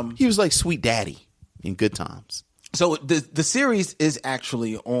 He was like Sweet Daddy in Good Times. So the series is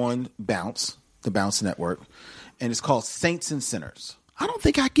actually on Bounce, the Bounce Network, and it's called Saints and Sinners. I don't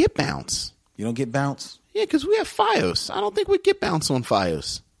think I get Bounce. You don't get Bounce? Yeah, because we have Fios. I don't think we get Bounce on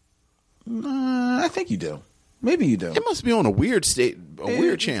Fios. I think you do. Maybe you do. It must be on a weird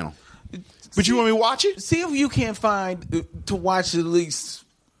weird channel. But you want me to watch it? See if you can find to watch at least,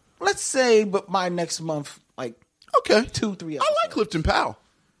 let's say, but by next month, like 2-3 episodes. I like Clifton Powell.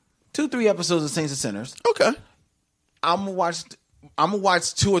 2-3 episodes of Saints and Sinners. Okay. I'm gonna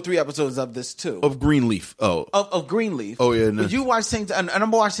watch 2 or 3 episodes of this too. Of Greenleaf. Oh. Of Greenleaf. Oh yeah. No. But you watch Saints, and I'm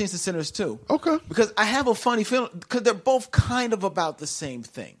gonna watch Saints and Sinners too. Okay. Because I have a funny feeling because they're both kind of about the same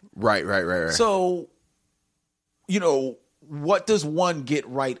thing. Right. So, what does one get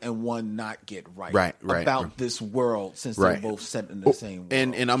right and one not get right? About this world, since they're both set in the same world.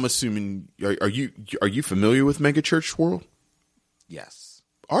 And I'm assuming, are you familiar with Megachurch World? Yes.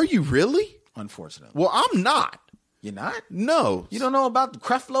 Are you really? Unfortunately. Well, I'm not. You're not? No. You don't know about the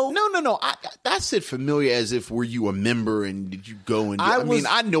Creflo? No. That's it. Familiar as if were you a member and did you go and...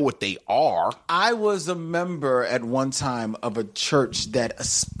 I know what they are. I was a member at one time of a church that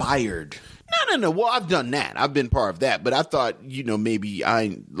aspired. No. Well, I've done that. I've been part of that. But I thought, maybe I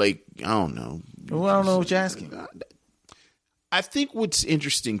don't know. Well, I don't know what you're asking. I think what's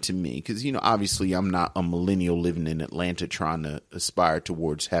interesting to me, because, obviously I'm not a millennial living in Atlanta trying to aspire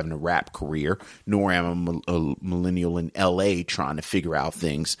towards having a rap career, nor am I a millennial in LA trying to figure out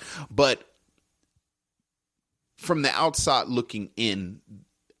things. But from the outside looking in,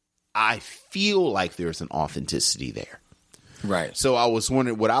 I feel like there's an authenticity there. Right. So I was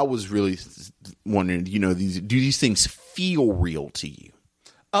wondering, what I was really wondering, do these things feel real to you?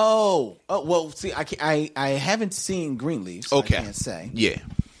 Oh, well, see, I haven't seen Greenleaf, so okay. I can't say. Yeah.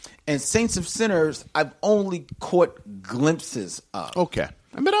 And Saints of Sinners, I've only caught glimpses of. Okay.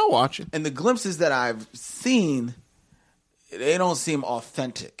 I'll watch it. And the glimpses that I've seen, they don't seem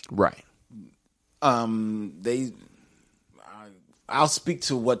authentic. Right. I'll speak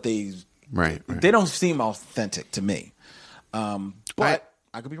to what they. Right. They don't seem authentic to me. But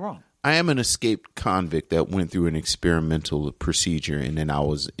I could be wrong. I am an escaped convict that went through an experimental procedure, and then I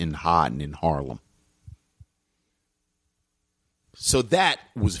was in hiding in Harlem. So that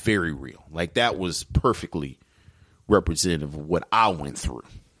was very real. Like, that was perfectly representative of what I went through.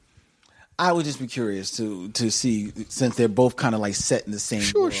 I would just be curious to see, since they're both kind of like set in the same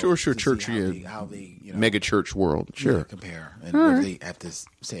world, sure. Church, how they mega church world, sure. Compare and what they have to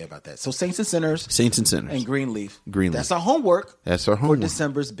say about that. So Saints and Sinners, and Greenleaf. That's our homework. For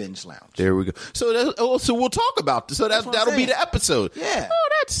December's Binge Lounge. There we go. So we'll talk about this. So that'll be the episode. Yeah. Oh,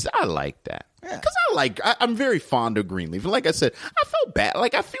 I like that. Because I'm very fond of Greenleaf. Like I said, I felt bad.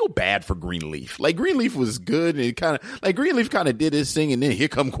 Like, I feel bad for Greenleaf. Like, Greenleaf was good, and Greenleaf kind of did his thing, and then here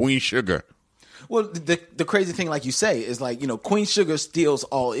come Queen Sugar. Well, the crazy thing, like you say, is like, Queen Sugar steals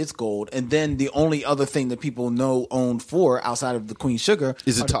all its gold, and then the only other thing that people know owned for outside of the Queen Sugar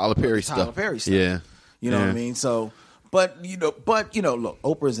is the Tyler Perry stuff. Yeah. You know what I mean? So, but look,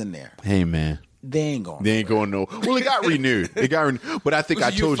 Oprah's in there. Hey, man. They ain't going no. Well, it got renewed. But I think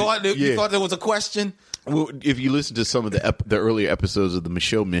you thought there was a question? Well, if you listen to some of the earlier episodes of the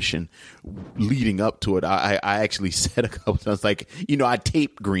Michelle Mission leading up to it, I actually said a couple times, like, I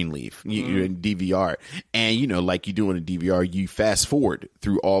taped Greenleaf in DVR, and like you do in a DVR, you fast forward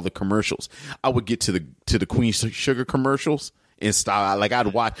through all the commercials. I would get to the Queen Sugar commercials in style. Like,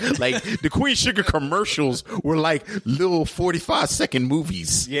 I'd watch, like, the Queen Sugar commercials were like little 45-second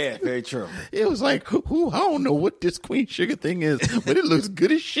movies. Yeah, very true. It was like, I don't know what this Queen Sugar thing is, but it looks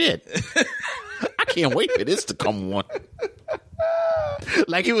good as shit. I can't wait for this to come on.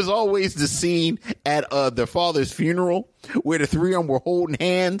 Like, it was always the scene at their father's funeral where the three of them were holding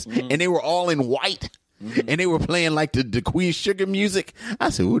hands, and they were all in white. And they were playing like the Queen Sugar music.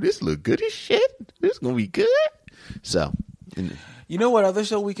 I said, this look good as shit. This is going to be good. So, you know what other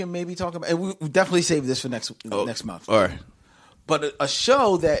show we can maybe talk about? And we definitely save this for next month. All right. But a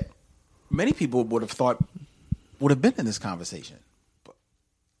show that many people would have thought would have been in this conversation, but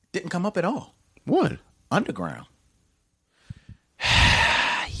didn't come up at all. What? Underground.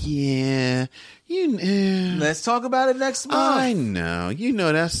 Yeah. Let's talk about it next month. I know.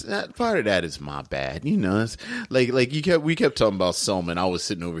 That part of that is my bad. It's like we kept talking about Selma, and I was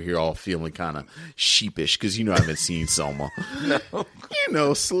sitting over here all feeling kind of sheepish because I haven't seen Selma.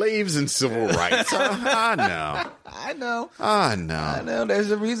 No. Slaves and civil rights. I know.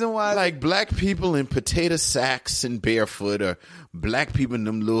 There's a reason why. Like, black people in potato sacks and barefoot, or black people in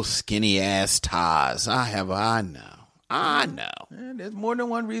them little skinny ass ties. I know. And there's more than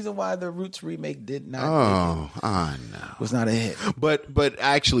one reason why the Roots remake did not. I know. Was not a hit. But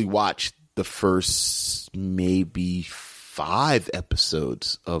I actually watched the first maybe 5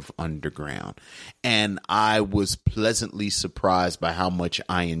 episodes of Underground, and I was pleasantly surprised by how much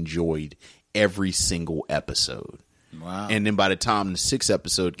I enjoyed every single episode. Wow. And then by the time the 6th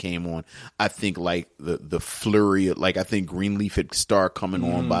episode came on, I think like the flurry, like, I think Greenleaf had started coming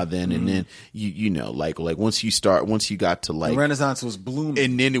on by then. And then, like once you got to like, the Renaissance was blooming.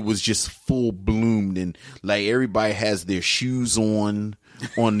 And then it was just full bloomed, and like everybody has their shoes on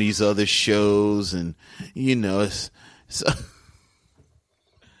these other shows. And, so.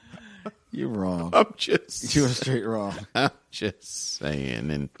 You're wrong. You're straight wrong. I'm just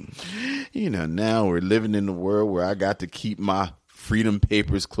saying. And, now we're living in a world where I got to keep my freedom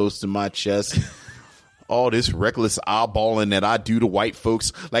papers close to my chest. All this reckless eyeballing that I do to white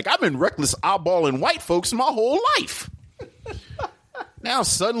folks. Like, I've been reckless eyeballing white folks my whole life. Now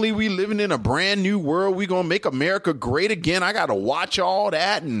suddenly we living in a brand new world. We going to make America great again. I got to watch all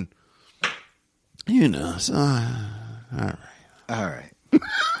that. And, so, all right.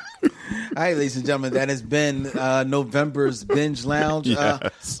 All right, ladies and gentlemen, that has been November's Binge Lounge.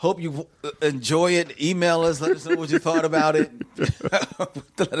 Yes. Hope you enjoy it. Email us. Let us know what you thought about it.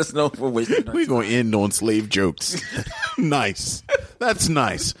 Let us know if we're wasting our time. We're going to end on slave jokes. Nice. That's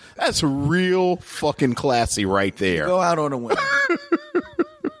nice. That's real fucking classy right there. Go out on a win.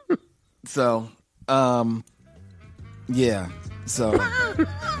 So, yeah. So,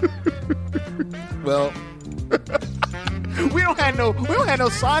 well... We don't have no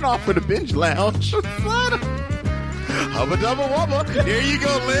sign off for the Binge Lounge. Hubba dubba wubba. There you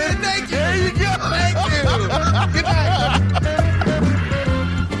go, Lynn. Thank you. There you go.